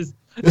juices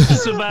to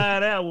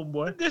survive that one,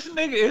 boy. This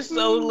nigga is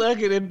so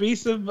lucky to be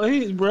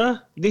somebody, bro.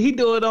 Did he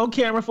do it on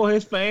camera for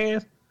his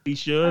fans? He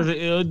sure as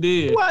hell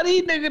did. Why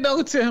these niggas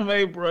don't tell me,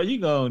 hey, bro, you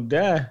gonna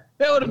die?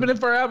 That would have been the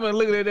first. I've been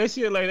looking at that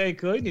shit like, hey,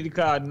 cuz, you need to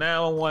call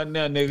 911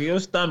 now, nigga. Your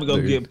stomach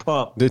gonna get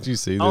pumped. Did you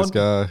see this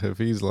guy? If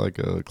he's like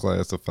a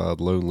classified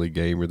lonely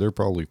gamer, they're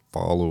probably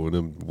following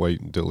him,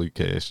 waiting until he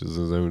cashes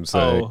his own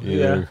sack. Oh,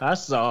 yeah, I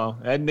saw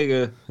him. That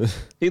nigga,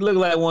 he looked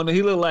like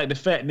he looked like the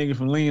fat nigga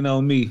from Lean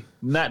On Me.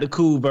 Not the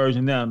cool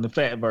version now, the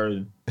fat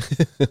version.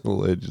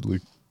 Allegedly.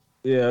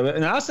 Yeah,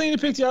 and I seen the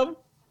picture of him.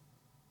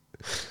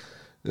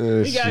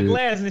 He got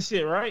glasses and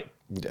shit, right?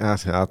 I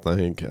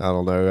think. I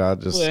don't know. I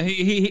just well,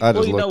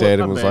 looked at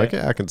him and was like,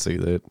 yeah, I can see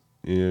that.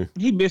 Yeah.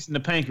 He missing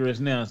the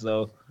pancreas now,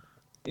 so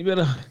you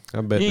better.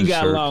 I bet you ain't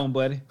got long,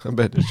 buddy. I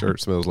bet the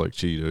shirt smells like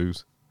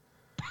Cheetos.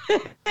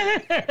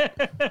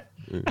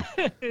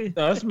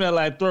 No, it smell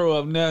like throw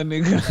up now,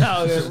 nigga.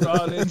 All that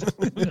raw,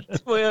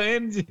 that 12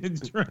 energy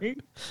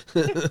drink.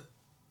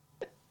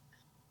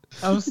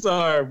 I'm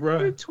sorry,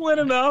 bro.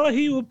 $20,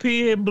 he was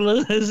peeing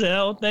blood. So I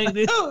don't think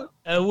this.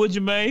 What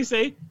your man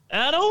say?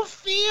 I don't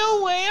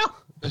feel well.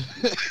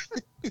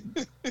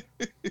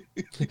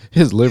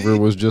 His liver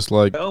was just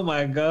like, oh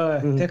my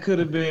God, that could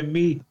have been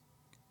me.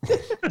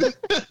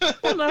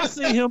 When I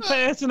see him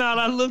passing out,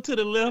 I looked to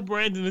the left,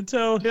 Brandon, and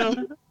told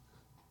him,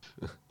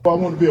 I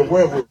want to be a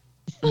werewolf.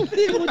 would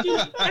you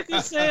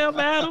fucking Sam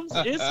Adams?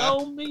 It's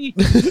on me.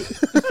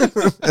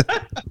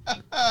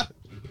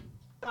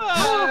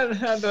 I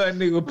know that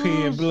nigga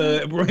peeing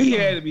blood, bro. He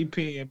had to be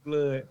peeing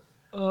blood.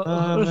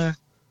 Man.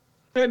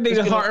 That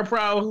nigga heart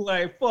probably was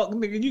like, fuck,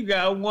 nigga, you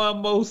got one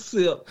more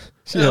sip.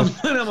 Yeah.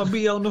 I'm going to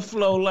be on the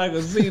floor like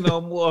a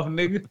xenomorph,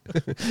 nigga.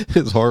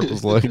 His heart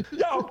was like,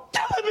 Y'all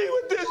killing me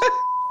with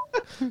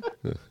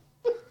this.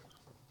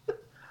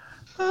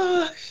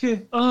 Oh,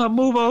 shit.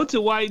 Move on to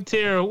White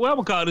Terror. Well, I'm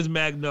going to call this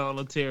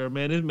McDonald Terror,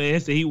 man. This man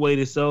said he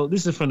waited so.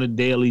 This is from the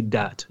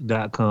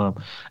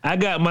daily.com. I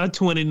got my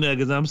 20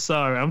 nuggets. I'm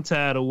sorry. I'm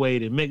tired of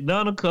waiting.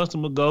 McDonald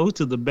customer goes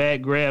to the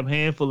back, grab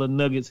handful of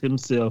nuggets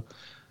himself.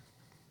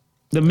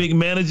 The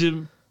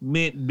McManager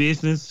meant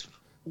business.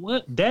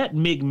 What? That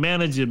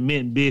McManager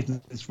meant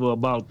business for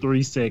about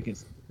 3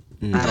 seconds.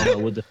 I don't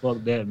know what the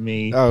fuck that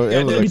means. Oh,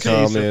 it was a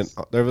comment.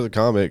 There was a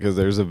comment because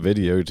there's a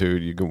video to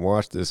it. You can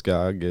watch this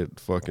guy get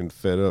fucking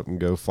fed up and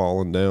go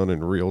falling down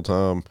in real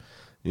time.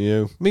 You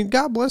know, I mean,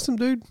 God bless him,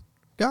 dude.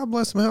 God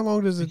bless him. How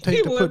long does it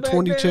take to put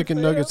 20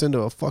 chicken nuggets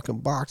into a fucking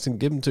box and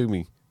give them to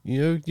me?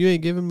 You know, you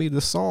ain't giving me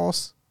the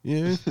sauce.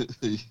 Yeah,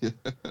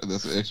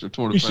 that's an extra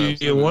 25.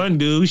 Shit, one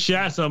dude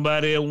shot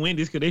somebody at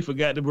Wendy's because they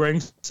forgot to bring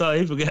sauce.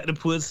 He forgot to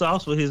put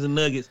sauce for his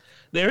nuggets.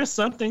 There is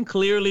something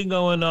clearly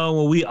going on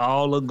when we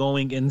all are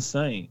going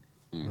insane.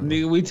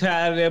 Nigga, we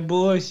tired of that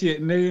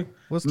bullshit, nigga.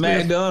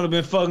 McDonald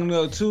been fucking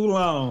up too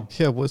long.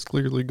 Yeah, what's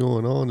clearly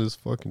going on is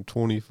fucking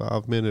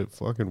 25-minute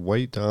fucking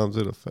wait times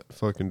at a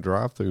fucking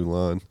drive-through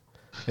line.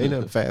 Ain't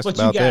nothing fast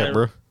about that,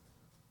 bro.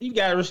 You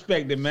gotta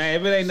respect it,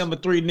 man. If it ain't number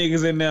 3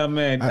 niggas in there,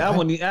 man,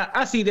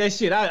 I see that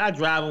shit. I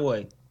drive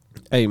away.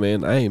 Hey,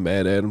 man, I ain't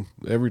mad at him.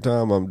 Every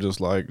time I'm just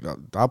like,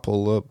 I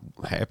pull up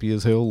happy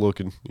as hell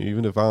looking,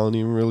 even if I don't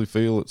even really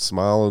feel it,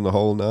 smiling the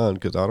whole nine,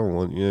 because I don't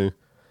want, I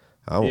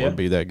don't want to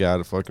be that guy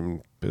that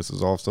fucking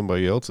pisses off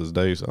somebody else's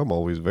day. So I'm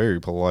always very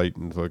polite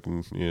and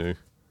fucking,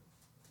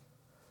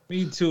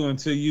 Me too,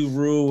 until you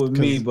rule with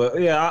me. But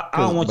yeah, I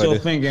don't want your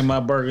finger in my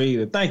burger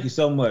either. Thank you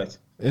so much.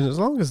 And as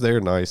long as they're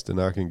nice, then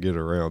I can get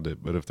around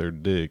it. But if they're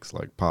dicks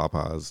like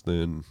Popeyes,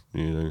 then,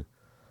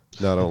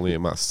 not only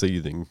am I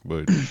seething,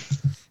 but...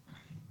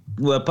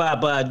 Well,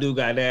 Popeye do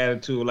got the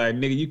attitude like,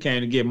 nigga, you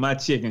came to get my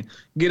chicken.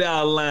 Get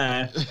out of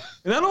line.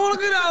 And I don't want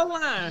to get out of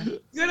line.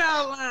 Get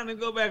out of line and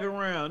go back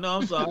around. No,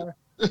 I'm sorry.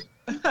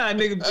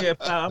 Nigga, Jeff,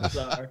 I'm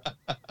sorry.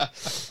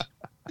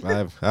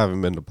 I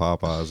haven't been to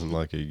Popeyes in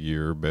like a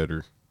year or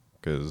better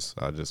because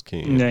I just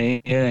can't. Nah,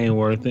 it ain't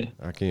worth it.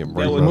 I can't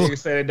bring myself. Niggas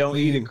say they don't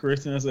eat it,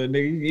 Christian. I said,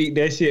 nigga, you eat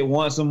that shit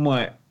once a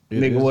month.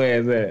 Nigga, where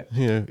is that?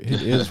 Yeah,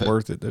 it is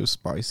worth it. Those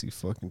spicy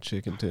fucking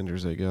chicken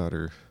tenders they got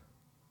are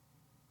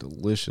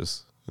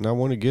delicious. And I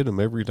want to get them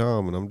every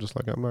time, and I'm just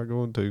like, I'm not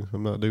going to.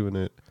 I'm not doing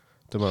it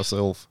to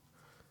myself.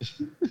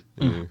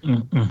 Yeah.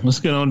 Let's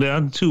get on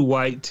down to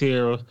White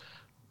Terror.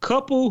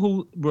 Couple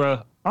who,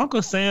 bruh,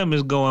 Uncle Sam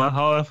is going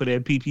hard for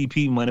that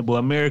PPP money, boy.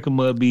 America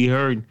must be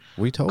hurting.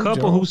 We told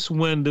couple y'all. Who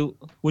swindled.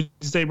 What'd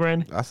you say,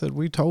 Brandon? I said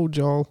we told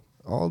y'all.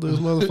 All those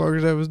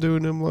motherfuckers that was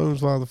doing them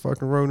loans while the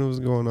fucking Rona was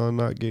going on,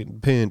 not getting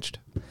pinched.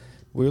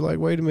 We were like,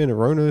 wait a minute,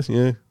 Rona,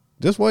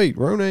 just wait.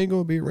 Rona ain't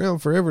going to be around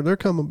forever. They're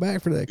coming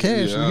back for that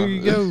cash. Yeah. And here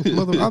you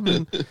go. I've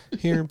been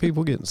hearing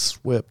people getting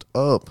swept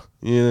up,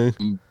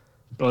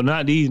 Oh,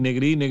 not these niggas.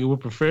 These niggas were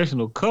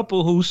professional.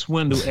 Couple who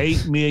swindled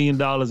 $8 million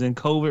in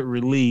COVID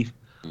relief.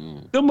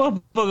 The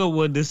motherfucker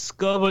was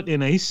discovered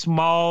in a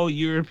small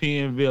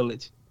European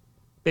village.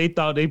 They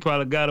thought they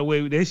probably got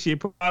away with that shit.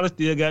 Probably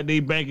still got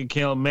their bank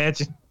account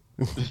matching.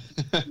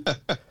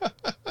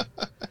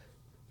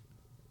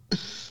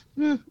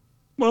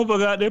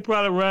 Motherfucker out there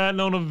probably riding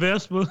on a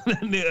Vespa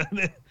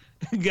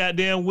and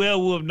goddamn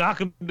werewolf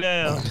knock him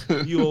down.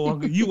 You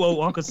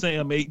owe Uncle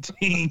Sam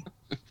 18.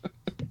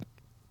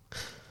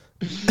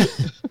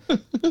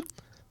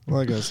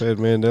 Like I said,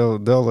 man, they'll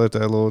let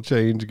that little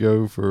change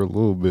go for a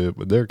little bit,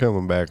 but they're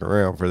coming back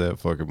around for that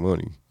fucking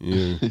money.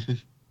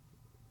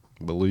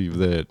 Believe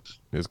that.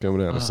 It's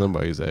coming out of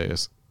somebody's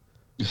ass.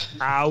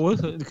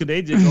 Ours, because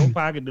they just gonna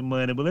pocket the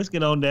money. But let's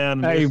get on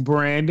down. Hey,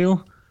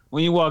 Brandon,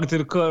 when you walk into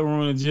the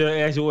courtroom and the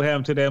judge asks you what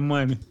happened to that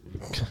money.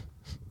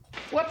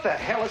 What the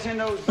hell is in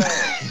those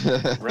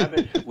bags?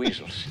 Rabbit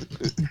weasels.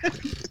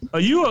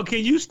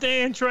 Can you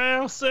stand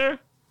trial, sir?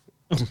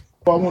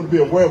 I want to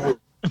be a werewolf.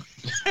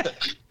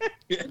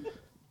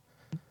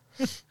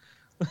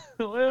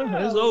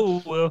 Well, it's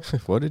over. Well,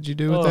 what did you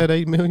do with that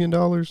 $8 million? I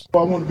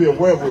want to be a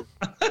werewolf.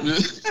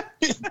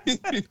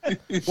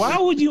 Why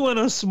would you in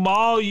a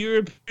small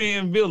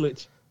European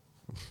village?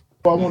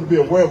 I want to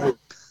be a werewolf.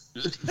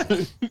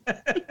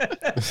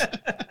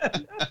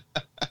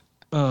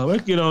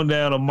 Let's get on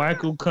down to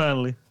Michael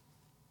Connelly.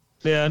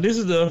 Now, this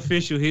is the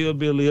official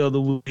hillbilly of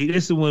the week.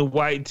 This is when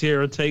White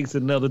Terror takes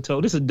another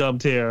toe. This is dumb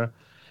terror.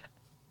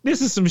 This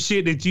is some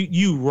shit that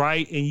you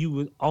write and you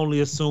would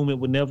only assume it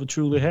would never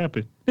truly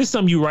happen. This is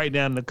something you write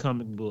down in the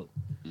comic book.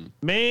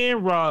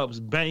 Man robs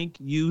bank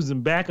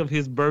using back of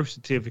his birth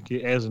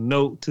certificate as a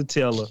note to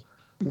teller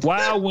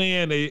while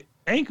wearing an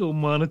ankle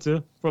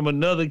monitor from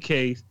another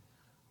case,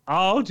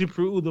 all to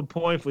prove the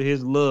point for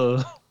his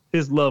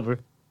lover.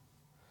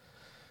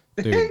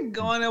 Dude,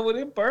 going there with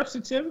his birth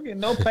certificate,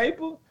 no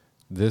paper.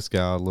 This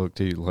guy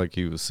looked like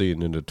he was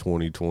seeing into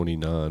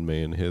 2029,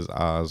 man. His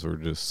eyes were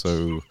just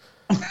so...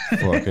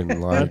 fucking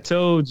like I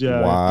told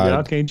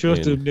y'all can't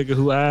trust a nigga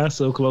who eyes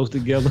so close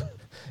together.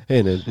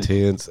 And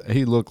intense.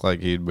 He looked like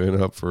he'd been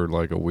up for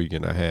like a week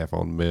and a half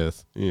on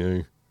meth,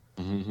 And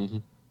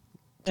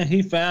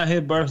he found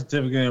his birth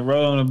certificate and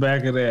wrote on the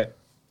back of that.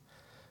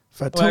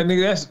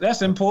 Nigga,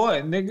 that's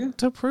important, nigga.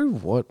 To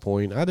prove what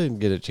point? I didn't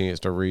get a chance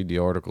to read the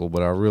article,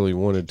 but I really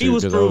wanted to. He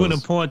was proving a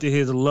point to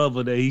his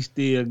lover that he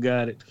still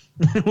got it.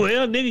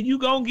 Well, nigga, you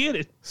gonna get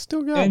it.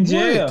 Still got in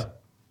jail.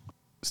 What?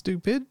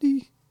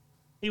 Stupidity.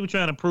 He was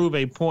trying to prove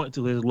a point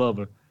to his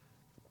lover.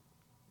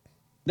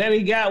 That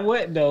he got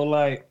what though?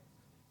 Like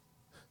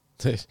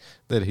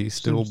that he's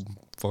still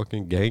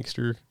fucking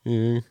gangster.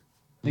 Yeah.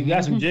 He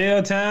got some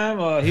jail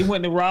time. He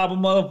went to rob a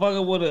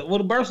motherfucker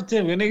with a birth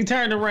certificate. Nigga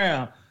turned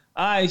around.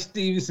 All right,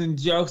 Stevenson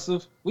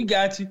Joseph, we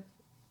got you.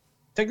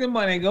 Take the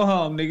money and go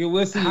home, nigga.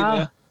 We'll see you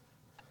now.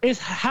 It's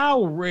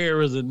how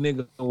rare is a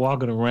nigga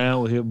walking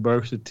around with his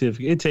birth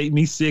certificate? It take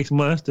me 6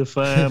 months to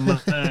find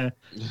mine,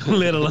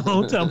 let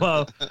alone talking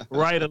about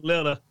write a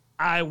letter.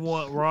 I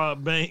want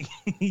rob bank.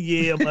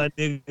 Yeah, my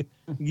nigga.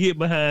 Get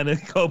behind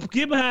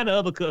the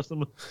other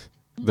customer.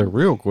 The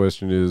real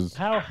question is,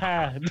 how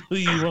high do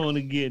you want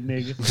to get,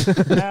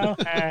 nigga? How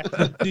high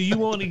do you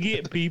want to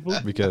get, people?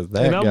 because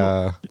that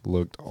guy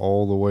looked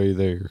all the way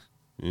there.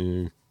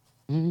 Yeah.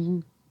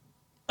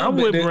 I'm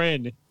with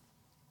Brandon.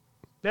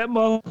 That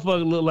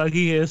motherfucker looked like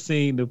he had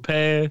seen the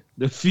past,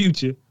 the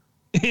future,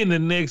 in the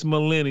next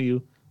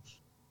millennium.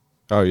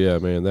 Oh yeah,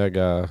 man, that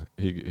guy,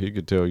 he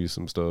could tell you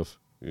some stuff.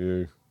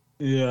 Yeah.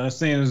 Yeah, I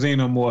seen a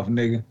xenomorph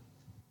nigga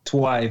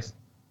twice.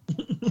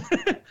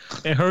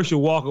 And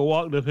Herschel Walker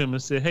walked up him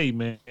and said, "Hey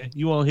man,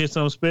 you want to hear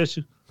something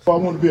special?" I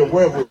want to be a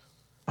werewolf.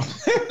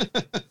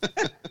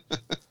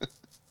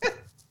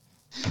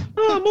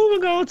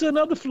 Moving on to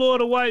another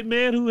Florida white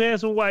man who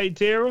has some white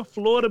terror.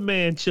 Florida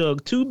man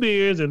chugged 2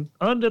 beers in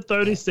under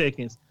 30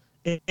 seconds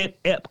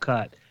at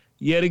Epcot.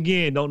 Yet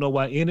again, don't know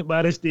why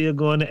anybody's still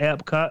going to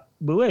Epcot.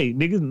 But wait,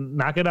 niggas,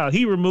 knock it out.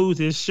 He removes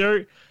his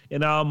shirt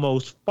and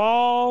almost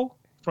fall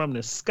from the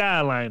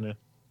Skyliner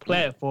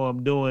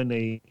platform doing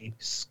a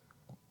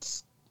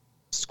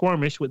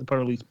skirmish with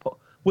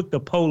the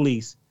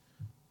police.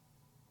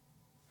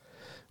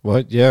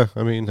 What? Yeah,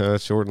 I mean,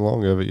 short and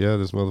long of it, yeah,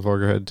 this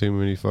motherfucker had too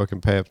many fucking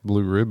Pabst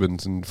Blue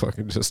Ribbons and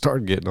fucking just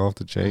started getting off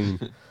the chain.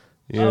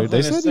 You know,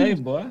 they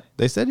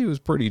said he was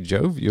pretty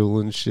jovial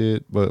and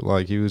shit, but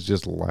like he was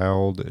just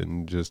loud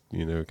and just,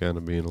 you know, kind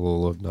of being a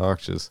little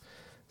obnoxious.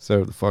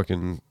 So the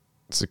fucking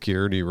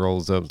security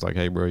rolls up, it's like,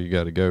 "Hey, bro, you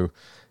got to go."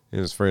 And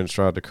his friends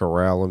tried to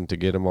corral him to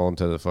get him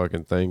onto the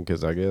fucking thing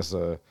because I guess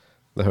the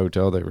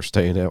hotel they were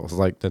staying at was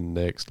like the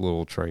next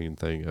little train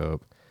thing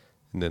up.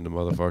 And then the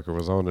motherfucker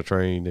was on the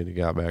train, and he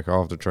got back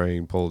off the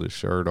train, pulled his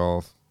shirt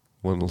off,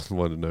 wanted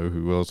to know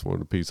who else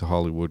wanted a piece of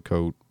Hollywood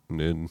coat, and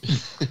then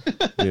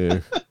yeah,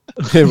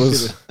 it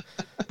was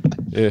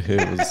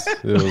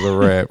a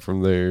wrap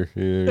from there.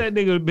 Yeah. That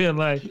nigga would have been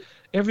like,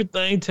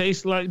 "Everything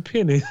tastes like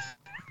pennies."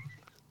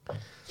 I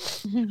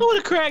would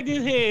have cracked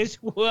his head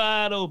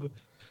wide open.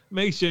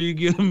 Make sure you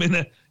get him in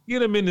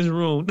this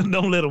room.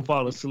 Don't let him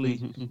fall asleep.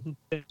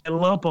 That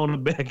lump on the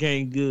back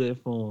ain't good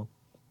for him.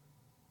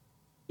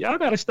 Y'all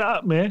gotta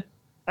stop, man.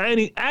 I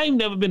ain't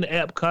never been to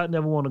Epcot,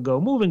 never want to go.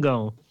 Moving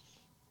on.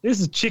 This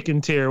is chicken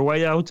terror. Why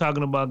y'all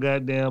talking about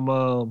goddamn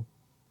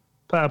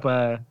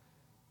Popeye?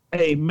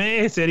 Hey,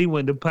 man said he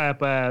went to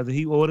Popeyes and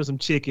he ordered some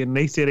chicken. And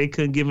they said they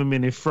couldn't give him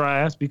any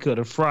fries because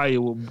the fryer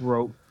was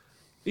broke.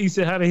 He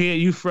said, "How the hell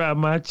you fry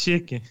my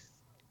chicken?"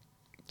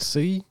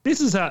 See?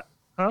 This is how,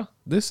 huh?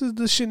 This is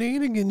the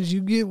shenanigans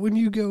you get when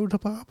you go to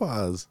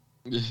Popeyes.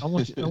 I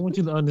want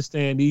you to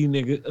understand these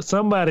niggas.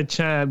 Somebody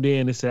chimed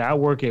in and said, "I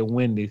work at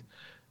Wendy's."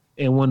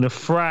 And when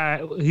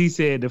he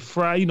said the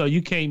fry, you know,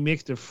 you can't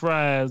mix the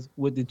fries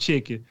with the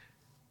chicken.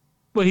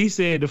 But he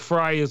said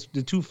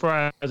the 2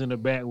 fries in the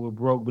back were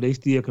broke, but they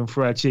still can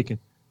fry chicken.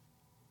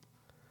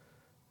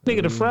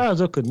 Nigga, the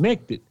fries are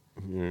connected.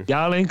 Mm-hmm.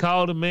 Y'all ain't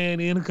called a man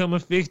in to come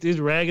and fix this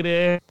ragged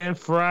ass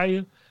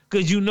fryer?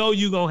 Because you know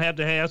you going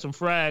to have some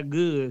fried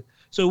goods.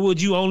 So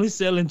would you only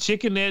selling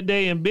chicken that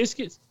day and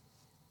biscuits?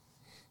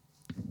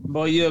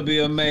 Boy, you'll be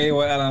amazed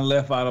what I done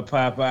left out of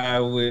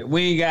Popeye with.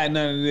 We ain't got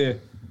none of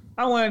this.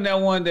 I went in there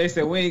one day,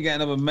 said, "We ain't got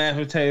nothing but mashed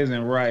potatoes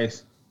and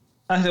rice."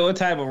 I said, "What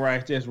type of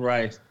rice?" "Just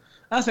rice."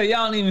 I said,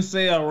 "Y'all don't even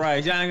sell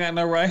rice. Y'all ain't got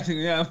no rice.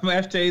 You got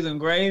mashed potatoes and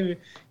gravy.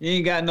 You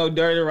ain't got no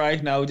dirty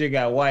rice. No, we just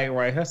got white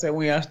rice." I said,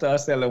 "We ain't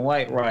start selling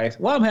white rice."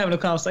 Well, I'm having a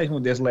conversation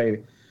with this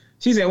lady.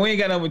 She said, "We ain't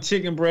got no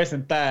chicken breast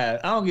and thighs."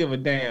 I don't give a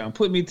damn.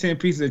 Put me 10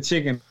 pieces of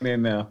chicken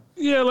in there.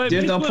 Yeah, like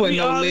just don't put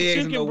no legs and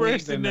chicken no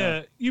breast wings in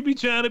there. You be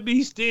trying to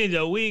be stingy.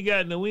 Oh, we ain't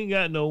got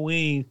no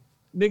wings.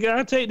 Nigga,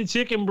 I take the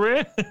chicken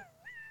breast. A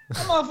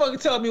motherfucker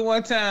told me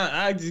one time,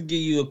 "I just give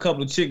you a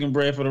couple of chicken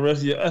breast for the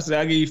rest of your." I said,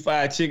 "I'll give you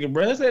 5 chicken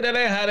breast." I said, "That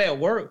ain't how that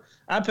work.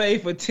 I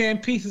paid for 10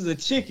 pieces of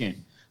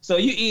chicken. So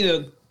you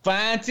either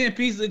find 10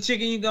 pieces of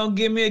chicken, you gonna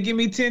give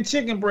me 10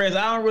 chicken breasts.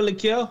 I don't really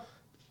care."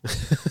 Like,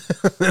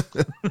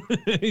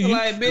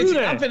 bitch,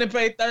 I'm finna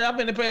pay $30. I'm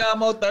finna pay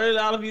almost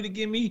 $30 for you to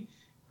give me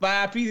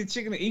 5 pieces of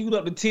chicken to equal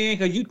up to 10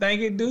 because you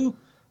think it do.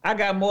 I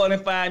got more than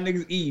 5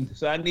 niggas eating,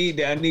 so I need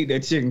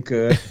that chicken,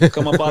 cuz.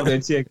 Come up off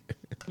that chicken.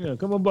 Yeah,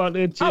 come about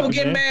that chicken. I was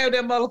getting mad with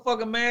that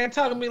motherfucker, man,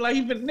 talking to me like,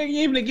 "Nigga,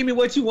 you ain't finna give me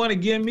what you want to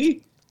give me."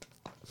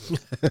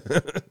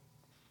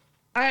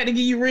 I had to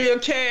give you real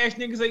cash,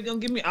 nigga, so you gonna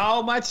give me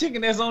all my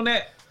chicken that's on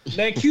that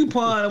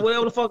coupon or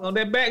whatever the fuck on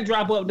that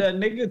backdrop up there,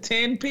 nigga,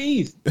 10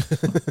 piece.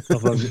 I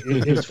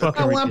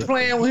wasn't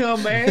playing with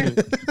him, man.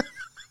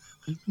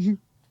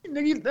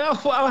 Nigga, you know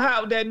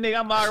how that nigga,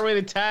 I'm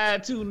already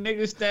tired too,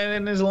 nigga standing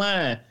in this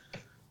line.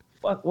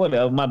 Fuck,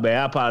 whatever, my bad.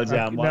 I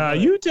apologize. Nah,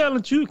 you telling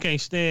the truth, can't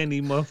stand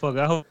these motherfuckers.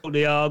 I hope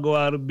they all go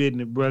out of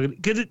business, bro.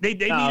 Because they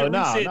need a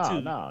reset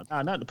too. No,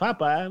 not the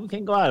Popeye. We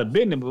can't go out of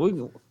business, but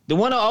the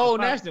one on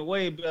Old National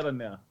way better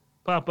now.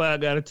 Popeye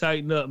got to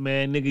tighten up,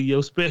 man. Nigga,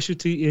 your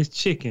specialty is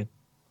chicken.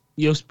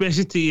 Your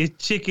specialty is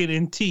chicken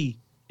and tea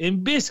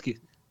and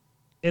biscuits.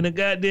 And a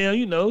goddamn,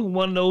 you know,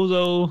 one of those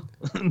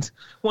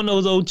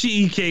old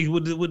cheese cakes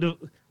with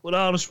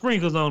all the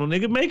sprinkles on them.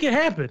 Nigga, make it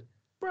happen.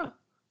 Bro,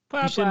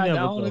 Popeye, the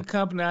only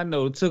company I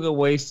know took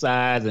away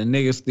sides and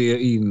niggas still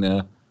eating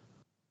there.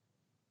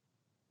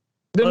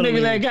 Them Other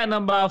niggas than- ain't got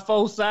nothing about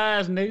 4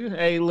 sides, nigga.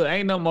 Hey, look,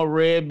 ain't no more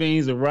red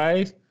beans or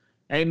rice.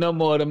 Ain't no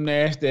more of them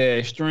nasty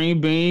ass string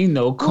beans,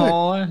 no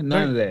corn,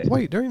 none of that.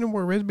 Wait, there ain't no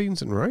more red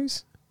beans and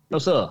rice?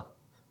 What's up?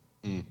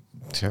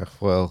 Yeah,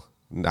 well,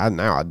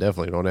 now I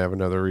definitely don't have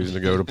another reason to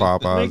go to They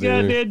Popeyes.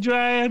 got either. that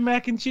dry ass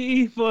mac and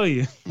cheese for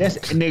you. That's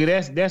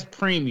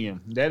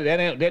premium.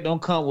 That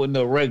don't come with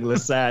no regular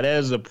side. That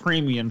is a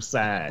premium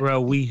side.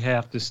 Bro, we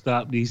have to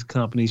stop these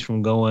companies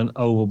from going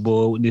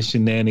overboard with this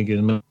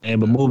shenanigans, man.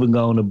 But moving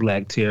on to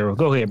Black Terror.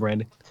 Go ahead,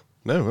 Brandon.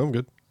 No, I'm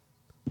good.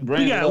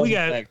 Brandon we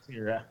got- loves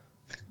bacteria.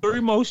 3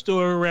 more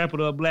story, wrap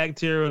it up. Black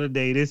Terror of the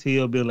day. This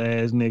hillbilly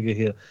ass nigga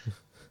here.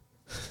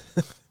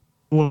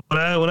 When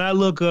I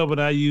look up and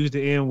I use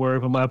the N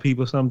word for my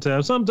people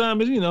sometimes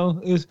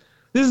this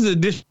is a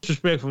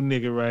disrespectful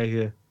nigga right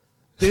here.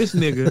 This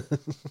nigga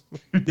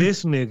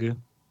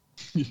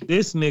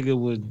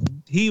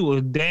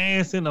was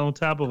dancing on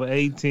top of an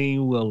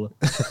 18-wheeler.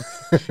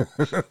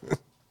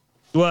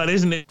 Well,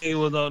 this nigga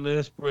was on the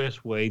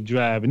expressway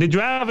driving. The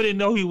driver didn't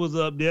know he was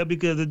up there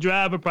because the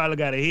driver probably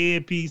got a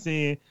headpiece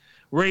in,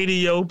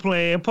 radio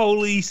playing,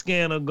 police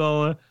scanner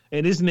going,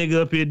 and this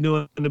nigga up here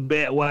doing the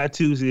bat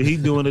Y2. He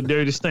doing the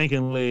dirty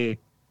stinking leg.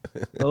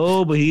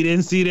 Oh, but he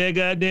didn't see that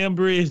goddamn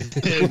bridge.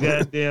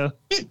 Goddamn.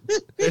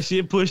 That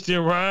shit pushed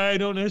him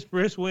right on the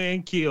expressway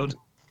and killed him.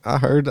 I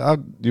heard.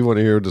 You want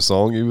to hear the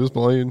song he was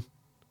playing?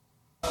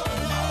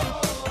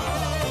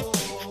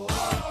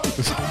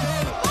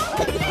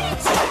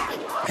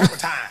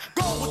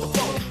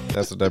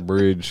 That's at that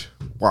bridge.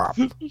 Wow.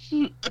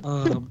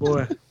 Oh,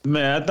 boy.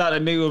 Man, I thought the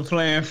nigga was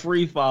playing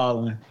Free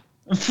Falling.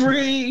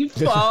 Free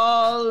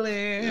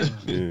Falling.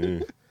 Yeah.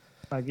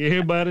 Like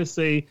everybody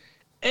say,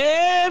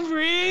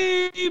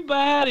 everybody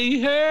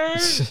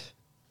hurt.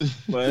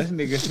 But this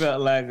nigga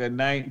felt like a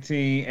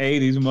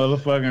 1980s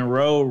motherfucking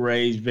road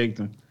rage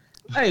victim.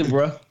 Hey,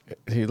 bro.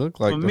 He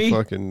looked like For the me-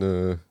 fucking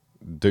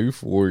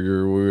doof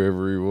warrior,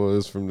 whoever he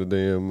was from the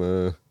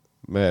damn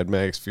Mad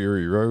Max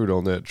Fury Road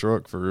on that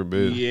truck for a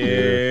bit.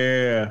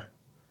 Yeah.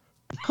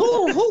 Who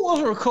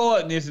was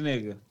recording this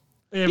nigga?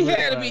 He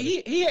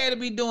had to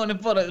be doing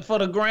it for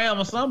the gram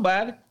or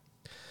somebody.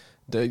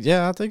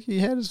 Yeah, I think he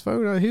had his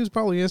phone out. He was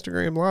probably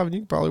Instagram live, and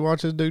you can probably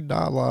watch this dude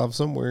die live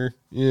somewhere.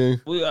 Yeah,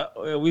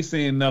 We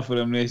seen enough of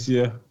them this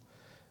year.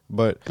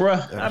 but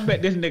Bruh, I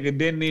bet this nigga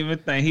didn't even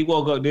think. He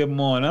woke up this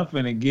morning, I'm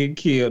finna get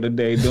killed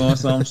today doing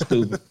something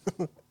stupid.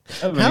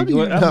 how do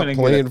you not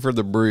plan for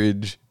the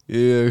bridge?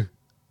 Yeah,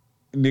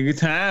 Nigga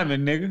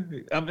timing,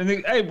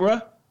 nigga. Hey,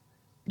 bruh.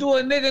 Do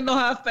a nigga know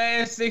how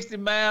fast 60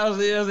 miles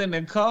is in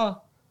the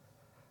car?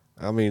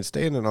 I mean,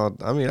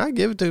 I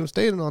give it to him.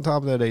 Standing on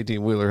top of that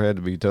 18-wheeler had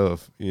to be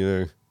tough, you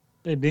know.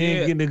 And then Yeah.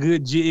 getting a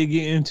good jig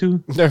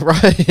into.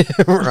 Right,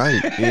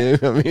 right. Yeah,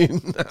 I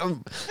mean,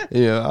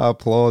 I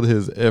applaud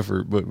his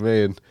effort, but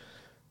man,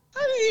 I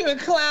didn't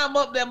even climb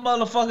up that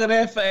motherfucker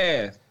that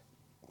fast.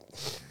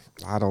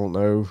 I don't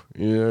know,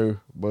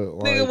 but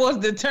like, Nigga was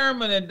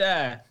determined to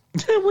die.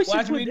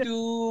 Watch me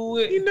do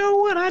it. You know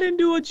what? I didn't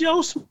do a Joe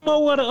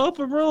Smo at the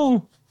upper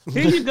room.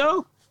 Here you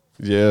go.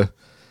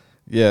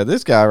 Yeah,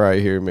 this guy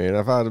right here, man.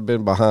 If I'd have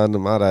been behind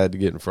him, I'd have had to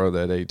get in front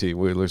of that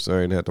 18-wheeler so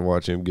I ain't have to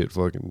watch him get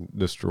fucking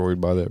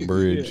destroyed by that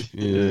bridge.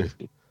 Yeah.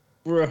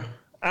 Bruh,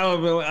 I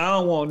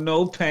don't want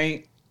no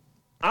paint.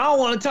 I don't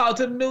want to talk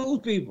to the news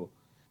people.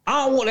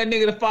 I don't want that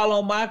nigga to follow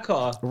on my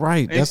car.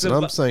 Right, And that's what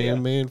I'm survi- saying, yeah.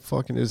 man.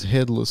 Fucking his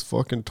headless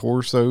fucking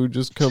torso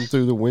just come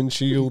through the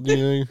windshield,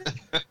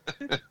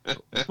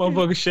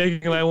 Motherfucker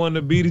shaking like one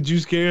of the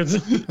Beetlejuice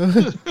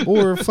characters.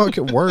 Or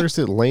fucking worse,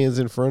 it lands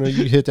in front of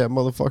you, hit that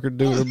motherfucker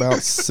doing about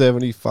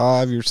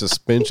 75, your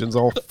suspension's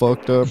all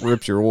fucked up,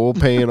 rips your oil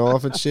pan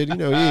off and shit.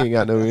 You ain't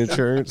got no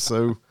insurance,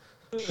 so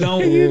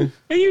Don't yeah.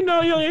 And you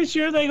know your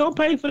insurance ain't gonna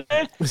pay for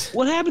that.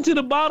 What happened to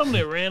the bottom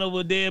that ran over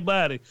a dead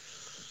body?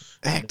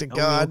 Act of I'm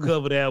God. gonna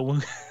cover that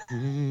one.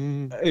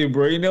 Hey,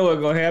 bro, you know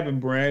what's gonna happen,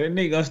 Brandon?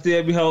 That nigga gonna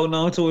still be holding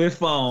on to his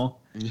phone.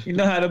 You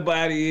know how the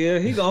body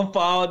is. He gonna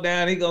fall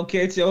down. He gonna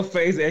catch your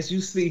face as you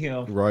see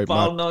him Right,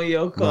 falling on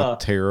your My car.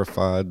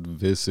 terrified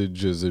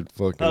visage as it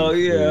fucking. Oh,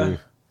 yeah.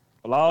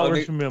 I'll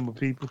always remember,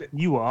 people.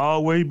 You will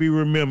always be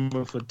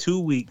remembered for 2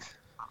 weeks.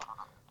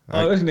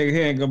 Oh, this nigga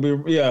here ain't gonna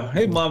be. Yeah,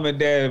 his mom and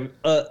dad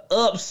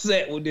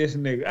upset with this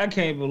nigga. I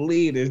can't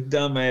believe this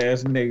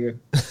dumbass nigga.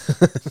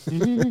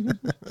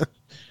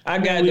 I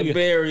got to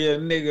bury a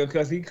nigga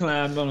because he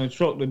climbed on a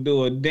truck to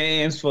do a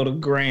dance for the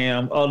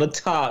gram or the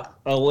top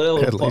or whatever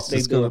At the fuck least they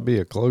it's gonna do. be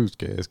a closed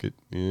casket.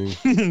 Yeah.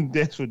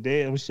 That's for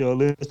damn sure.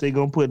 Unless they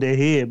gonna put their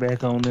head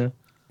back on there.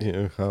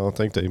 Yeah, I don't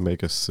think they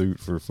make a suit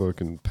for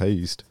fucking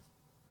paste.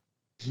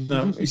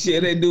 No,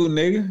 shit they do,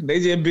 nigga. They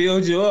just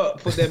build you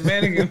up, put that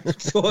mannequin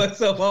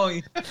toys up on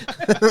you.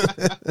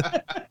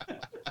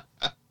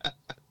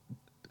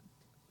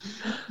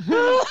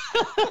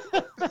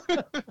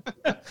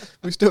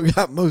 We still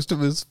got most of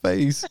his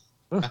face.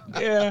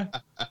 Yeah,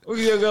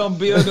 we just gonna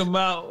build him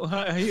out.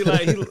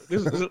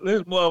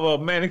 This more of a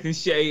mannequin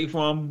shade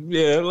from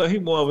he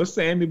more of a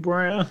Sandy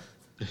Brown.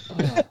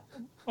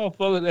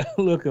 Motherfucker that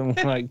looking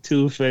like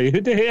Two-Face.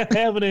 What the hell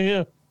happened to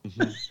him?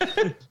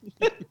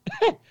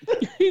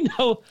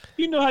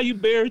 You know how you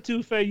bury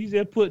Two-Face? You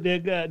just put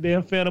that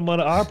goddamn Phantom of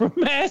the Opera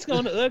mask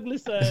on the ugly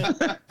side.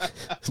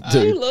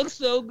 Dude. He looks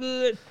so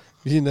good.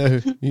 You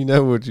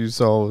know what you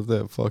saw with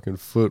that fucking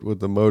foot with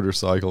the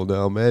motorcycle.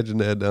 Now imagine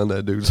that down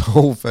that dude's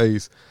whole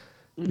face.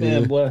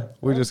 Man, boy.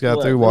 We just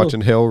got through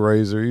watching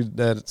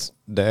Hellraiser.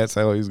 That's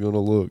how he's gonna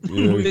look.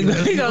 You know?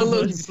 He gonna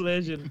look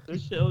pleasure to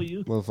show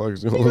you.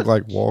 Motherfucker's gonna look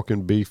like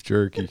walking beef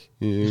jerky.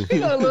 Yeah. He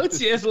gonna look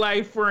just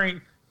like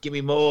Frank. Give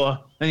me more.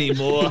 I need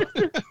more.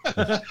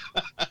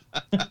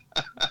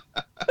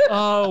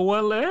 Oh,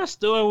 one last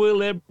story. We'll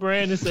let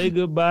Brandon say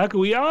goodbye. Cause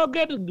we all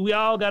got to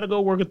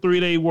go work a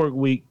 3-day work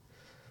week.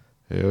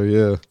 Hell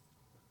yeah.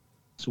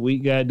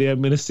 Sweet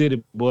goddamn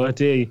Mississippi, boy. I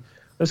tell you.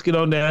 Let's get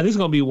on down. This is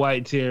gonna be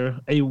white terror.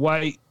 A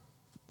white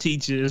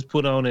teacher is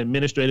put on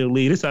administrative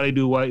leave. This is how they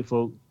do white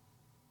folk.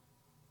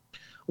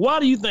 Why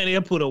do you think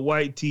they'll put a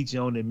white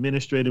teacher on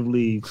administrative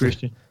leave,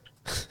 Christian?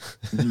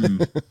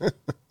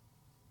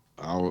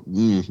 I don't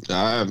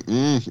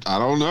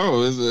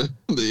know. Is it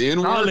the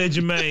N-word? I'll let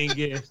Jermaine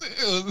guess.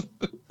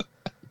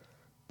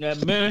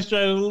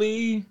 Administrative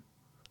leave.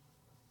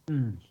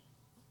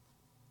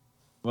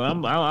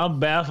 Well, I'm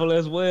baffled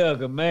as well,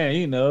 cause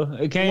man,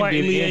 it can't White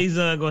be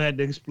liaison gonna have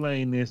to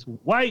explain this.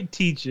 White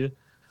teacher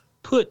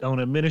put on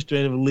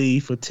administrative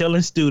leave for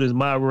telling students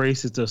my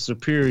race is the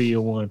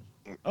superior one.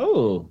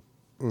 Oh,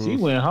 she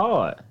went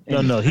hard.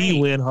 No, he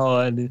went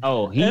hard.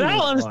 Oh, And I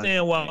don't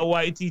understand why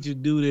white teachers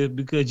do this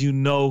because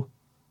them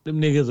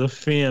niggas are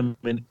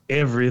filming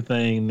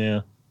everything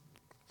now.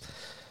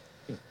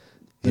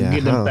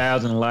 Get them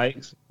 1,000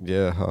 likes.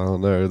 Yeah, I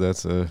don't know.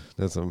 That's a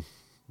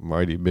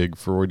mighty big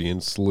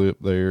Freudian slip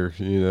there,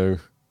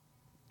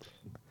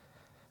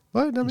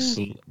 But I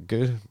mean,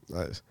 good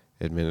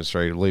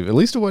administrative leave. At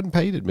least it wasn't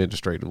paid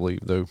administrative leave,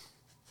 though.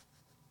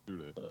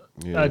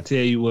 I tell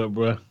you what,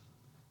 bro.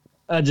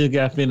 I just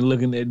got finished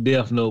looking at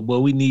Death Note, boy.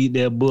 We need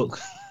that book.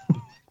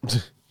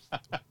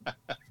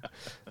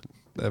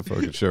 That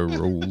fucking show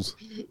rules.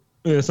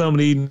 Yeah, some of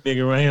these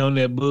niggas around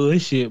that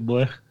bullshit,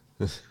 boy.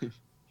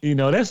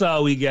 That's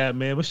all we got,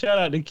 man. But shout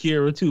out to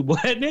Kira, too, boy.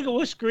 That nigga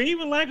was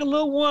screaming like a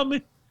little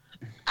woman.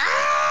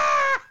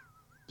 Ah!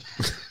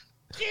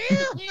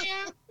 Kill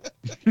him!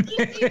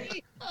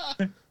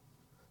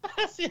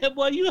 I said,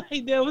 boy, you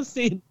ain't never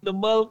seen the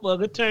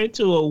motherfucker turn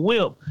to a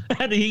wimp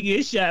after he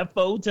gets shot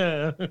 4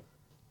 times.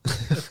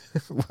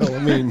 Well, I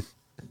mean,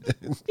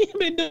 he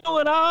been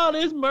doing all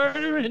this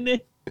murder and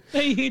then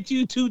they hit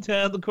you 2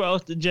 times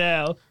across the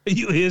jowl.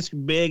 You here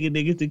begging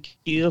niggas to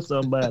kill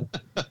somebody.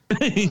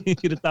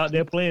 You'd have thought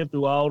they're playing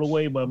through all the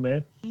way, my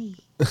man.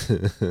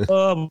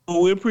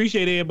 We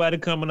appreciate everybody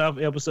coming off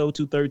episode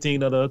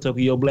 213 of the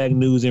Tokyo Black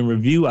News and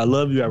Review. I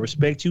love you. I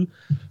respect you.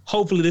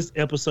 Hopefully this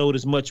episode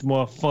is much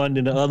more fun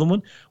than the other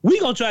one.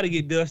 We're going to try to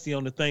get Dusty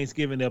on the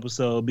Thanksgiving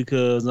episode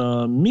because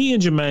me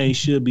and Jermaine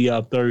should be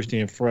out Thursday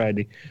and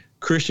Friday.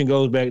 Christian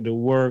goes back to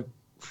work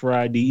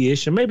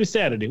Friday-ish, or maybe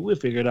Saturday. We'll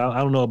figure it out. I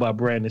don't know about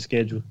Brandon's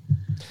schedule.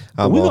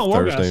 I'm off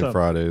Thursday and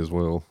Friday as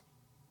well.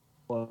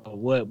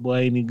 What,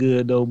 boy? Ain't he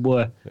good, though,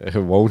 boy?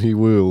 Won't he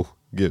will.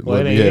 Let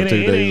me have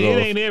 2 days off.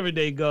 It ain't every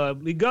day,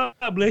 God. God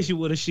bless you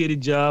with a shitty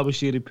job, a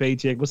shitty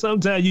paycheck. But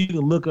sometimes you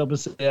can look up and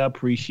say, I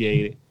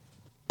appreciate it.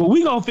 But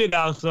we going to figure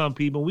out some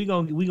people. We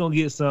gonna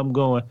get something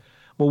going.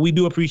 But we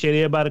do appreciate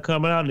everybody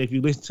coming out. And if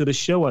you listen to the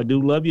show, I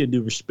do love you. I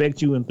do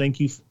respect you. And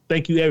thank you,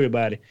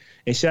 everybody.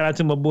 And shout out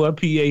to my boy,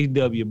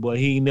 PHW, boy.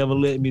 He ain't never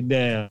let me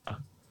down.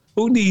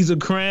 Who needs a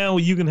crown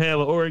when you can have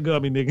an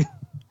origami, nigga?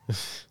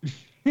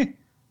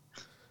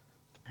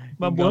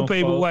 My boy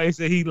Paper White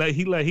said he like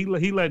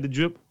to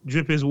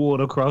drip his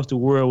water across the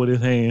world with his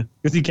hand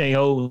because he can't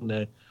hold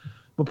that.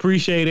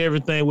 Appreciate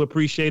everything. We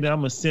appreciate it. I'm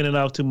gonna send it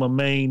off to my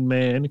main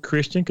man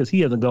Christian because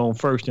he hasn't gone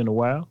first in a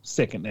while.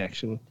 Second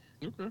actually.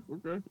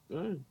 Okay.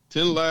 Right.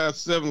 10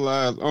 lives, 7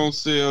 lives on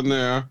sale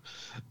now.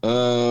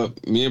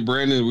 Me and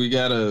Brandon, we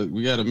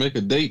gotta make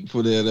a date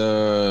for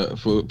that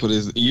for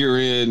this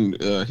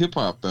year-end hip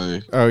hop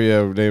thing. Oh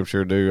yeah, we damn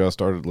sure do. I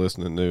started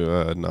listening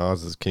to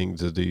Nas's King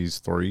Disease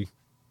 3.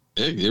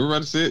 Hey,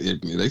 everybody said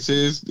it. They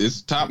say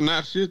it's top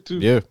notch shit too.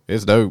 Yeah,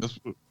 it's dope.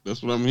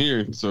 That's what I'm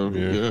hearing. So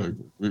yeah,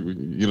 we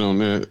get on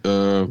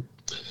that.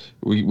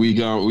 We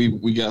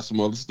got some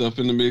other stuff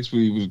in the mix.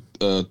 We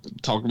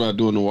talked about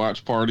doing the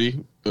watch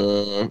party,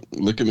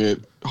 looking at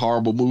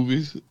horrible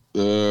movies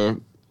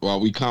while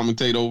we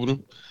commentate over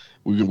them.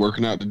 We've been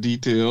working out the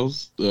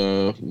details.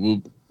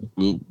 We'll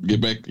get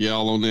back to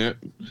y'all on that.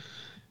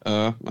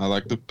 I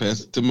like to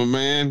pass it to my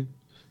man,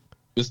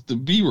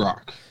 Mr.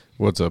 B-Rock.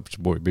 What's up? It's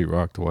your boy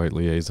B-Rock, the White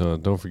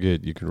Liaison. Don't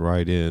forget, you can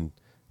write in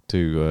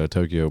to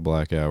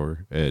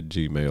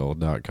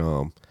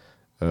TokyoBlackHour@gmail.com.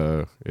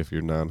 If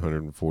you're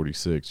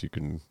 946, you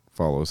can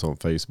follow us on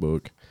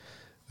Facebook.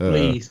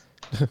 Please.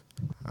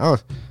 I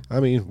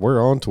mean, we're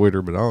on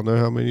Twitter, but I don't know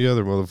how many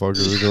other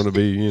motherfuckers are going to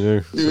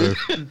be, So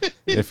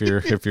if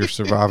you're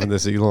surviving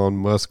this Elon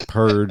Musk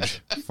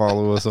purge,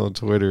 follow us on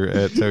Twitter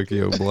at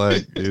Tokyo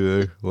Black,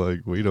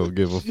 Like, we don't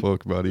give a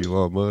fuck about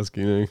Elon Musk,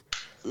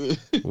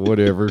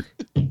 Whatever.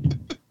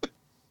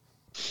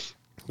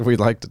 we'd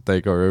like to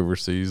thank our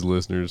overseas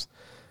listeners.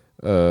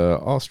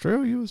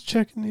 Australia was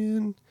checking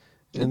in.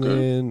 And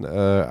then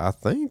I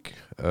think,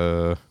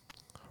 hold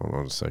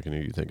on a second.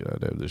 You think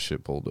I'd have this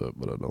shit pulled up,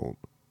 but I don't.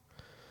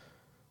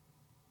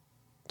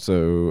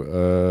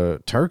 So,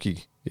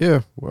 Turkey.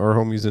 Yeah, our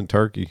homies in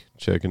Turkey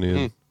checking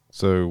in.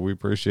 So we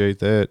appreciate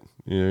that.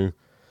 You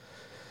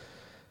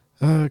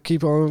know,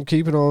 keep on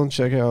keeping on.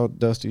 Check out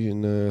Dusty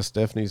and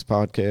Stephanie's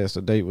podcast,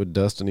 A Date with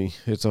Destiny.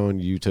 It's on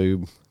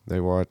YouTube. They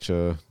watch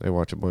a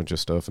bunch of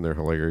stuff and they're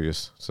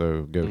hilarious.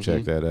 So go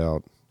check that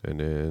out. And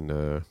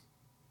then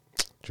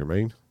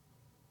Jermaine.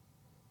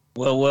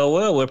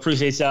 Well. We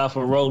appreciate y'all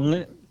for rolling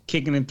it,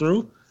 kicking it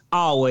through.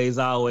 Always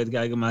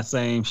gotta give my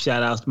same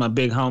shout outs to my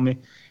big homie,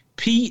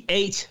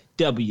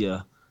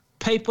 PHW.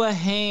 Paper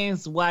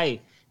hands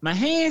white. My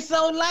hand's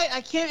so light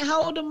I can't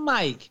hold the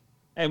mic.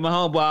 Hey, my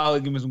homeboy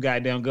always give me some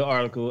goddamn good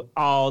article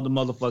all the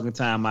motherfucking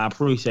time. I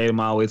appreciate him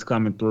always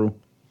coming through.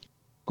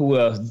 Who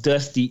else?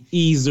 Dusty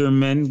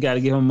Easerman. Got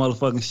to give him a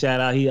motherfucking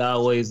shout out. He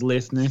always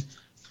listening.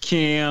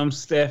 Kim,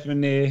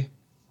 Stephanie.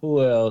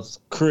 Who else?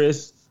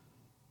 Chris.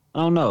 I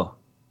don't know.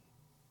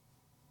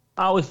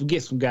 I always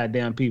forget some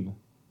goddamn people.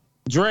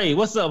 Dre,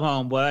 what's up,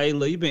 homeboy? Hey,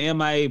 look, you been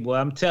MIA, boy.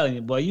 I'm telling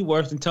you, boy, you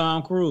worse than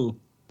Tom Cruise.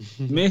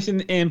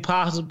 Mission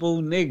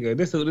Impossible, nigga.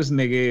 This who this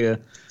nigga is.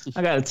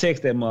 I gotta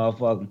text that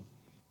motherfucker.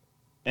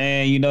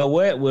 And you know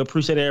what? We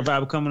appreciate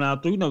everybody coming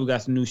out through. You know we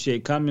got some new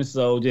shit coming,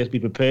 so just be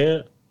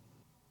prepared.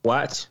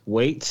 Watch,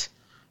 wait.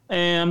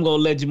 And I'm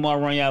gonna let Jamar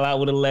run y'all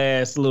out with a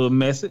last little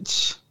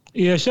message.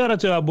 Yeah, shout out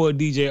to our boy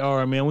DJ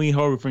R, man. We ain't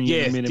heard from you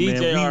in a minute,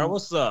 man. DJ R,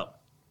 what's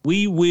up?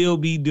 We're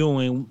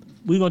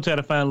gonna try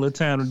to find a little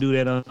time to do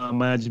that on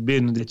Mind Your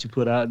Business that you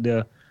put out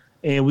there.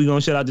 And we're going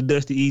to shout out to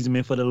Dusty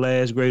Easerman for the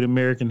last great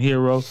American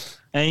hero.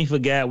 I ain't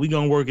forgot. We're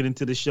going to work it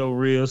into the show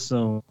real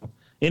soon.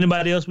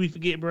 Anybody else we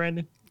forget,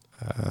 Brandon?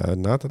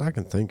 Not that I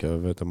can think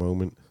of at the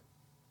moment.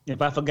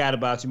 If I forgot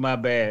about you, my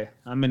bad.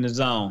 I'm in the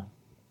zone.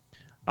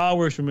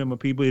 Always remember,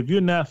 people, if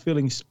you're not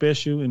feeling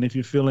special and if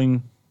you're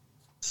feeling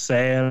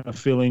sad or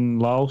feeling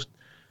lost,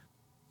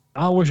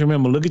 always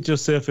remember, look at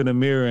yourself in the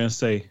mirror and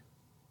say,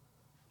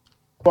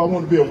 I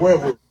want to be a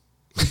werewolf.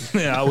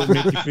 Yeah, I would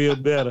make you feel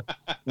better.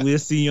 We'll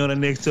see you on the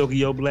next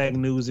Tokyo Black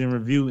News and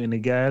Review. And the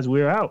guys,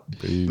 we're out.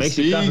 Peace. Make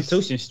your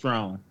Constitution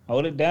strong.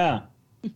 Hold it down.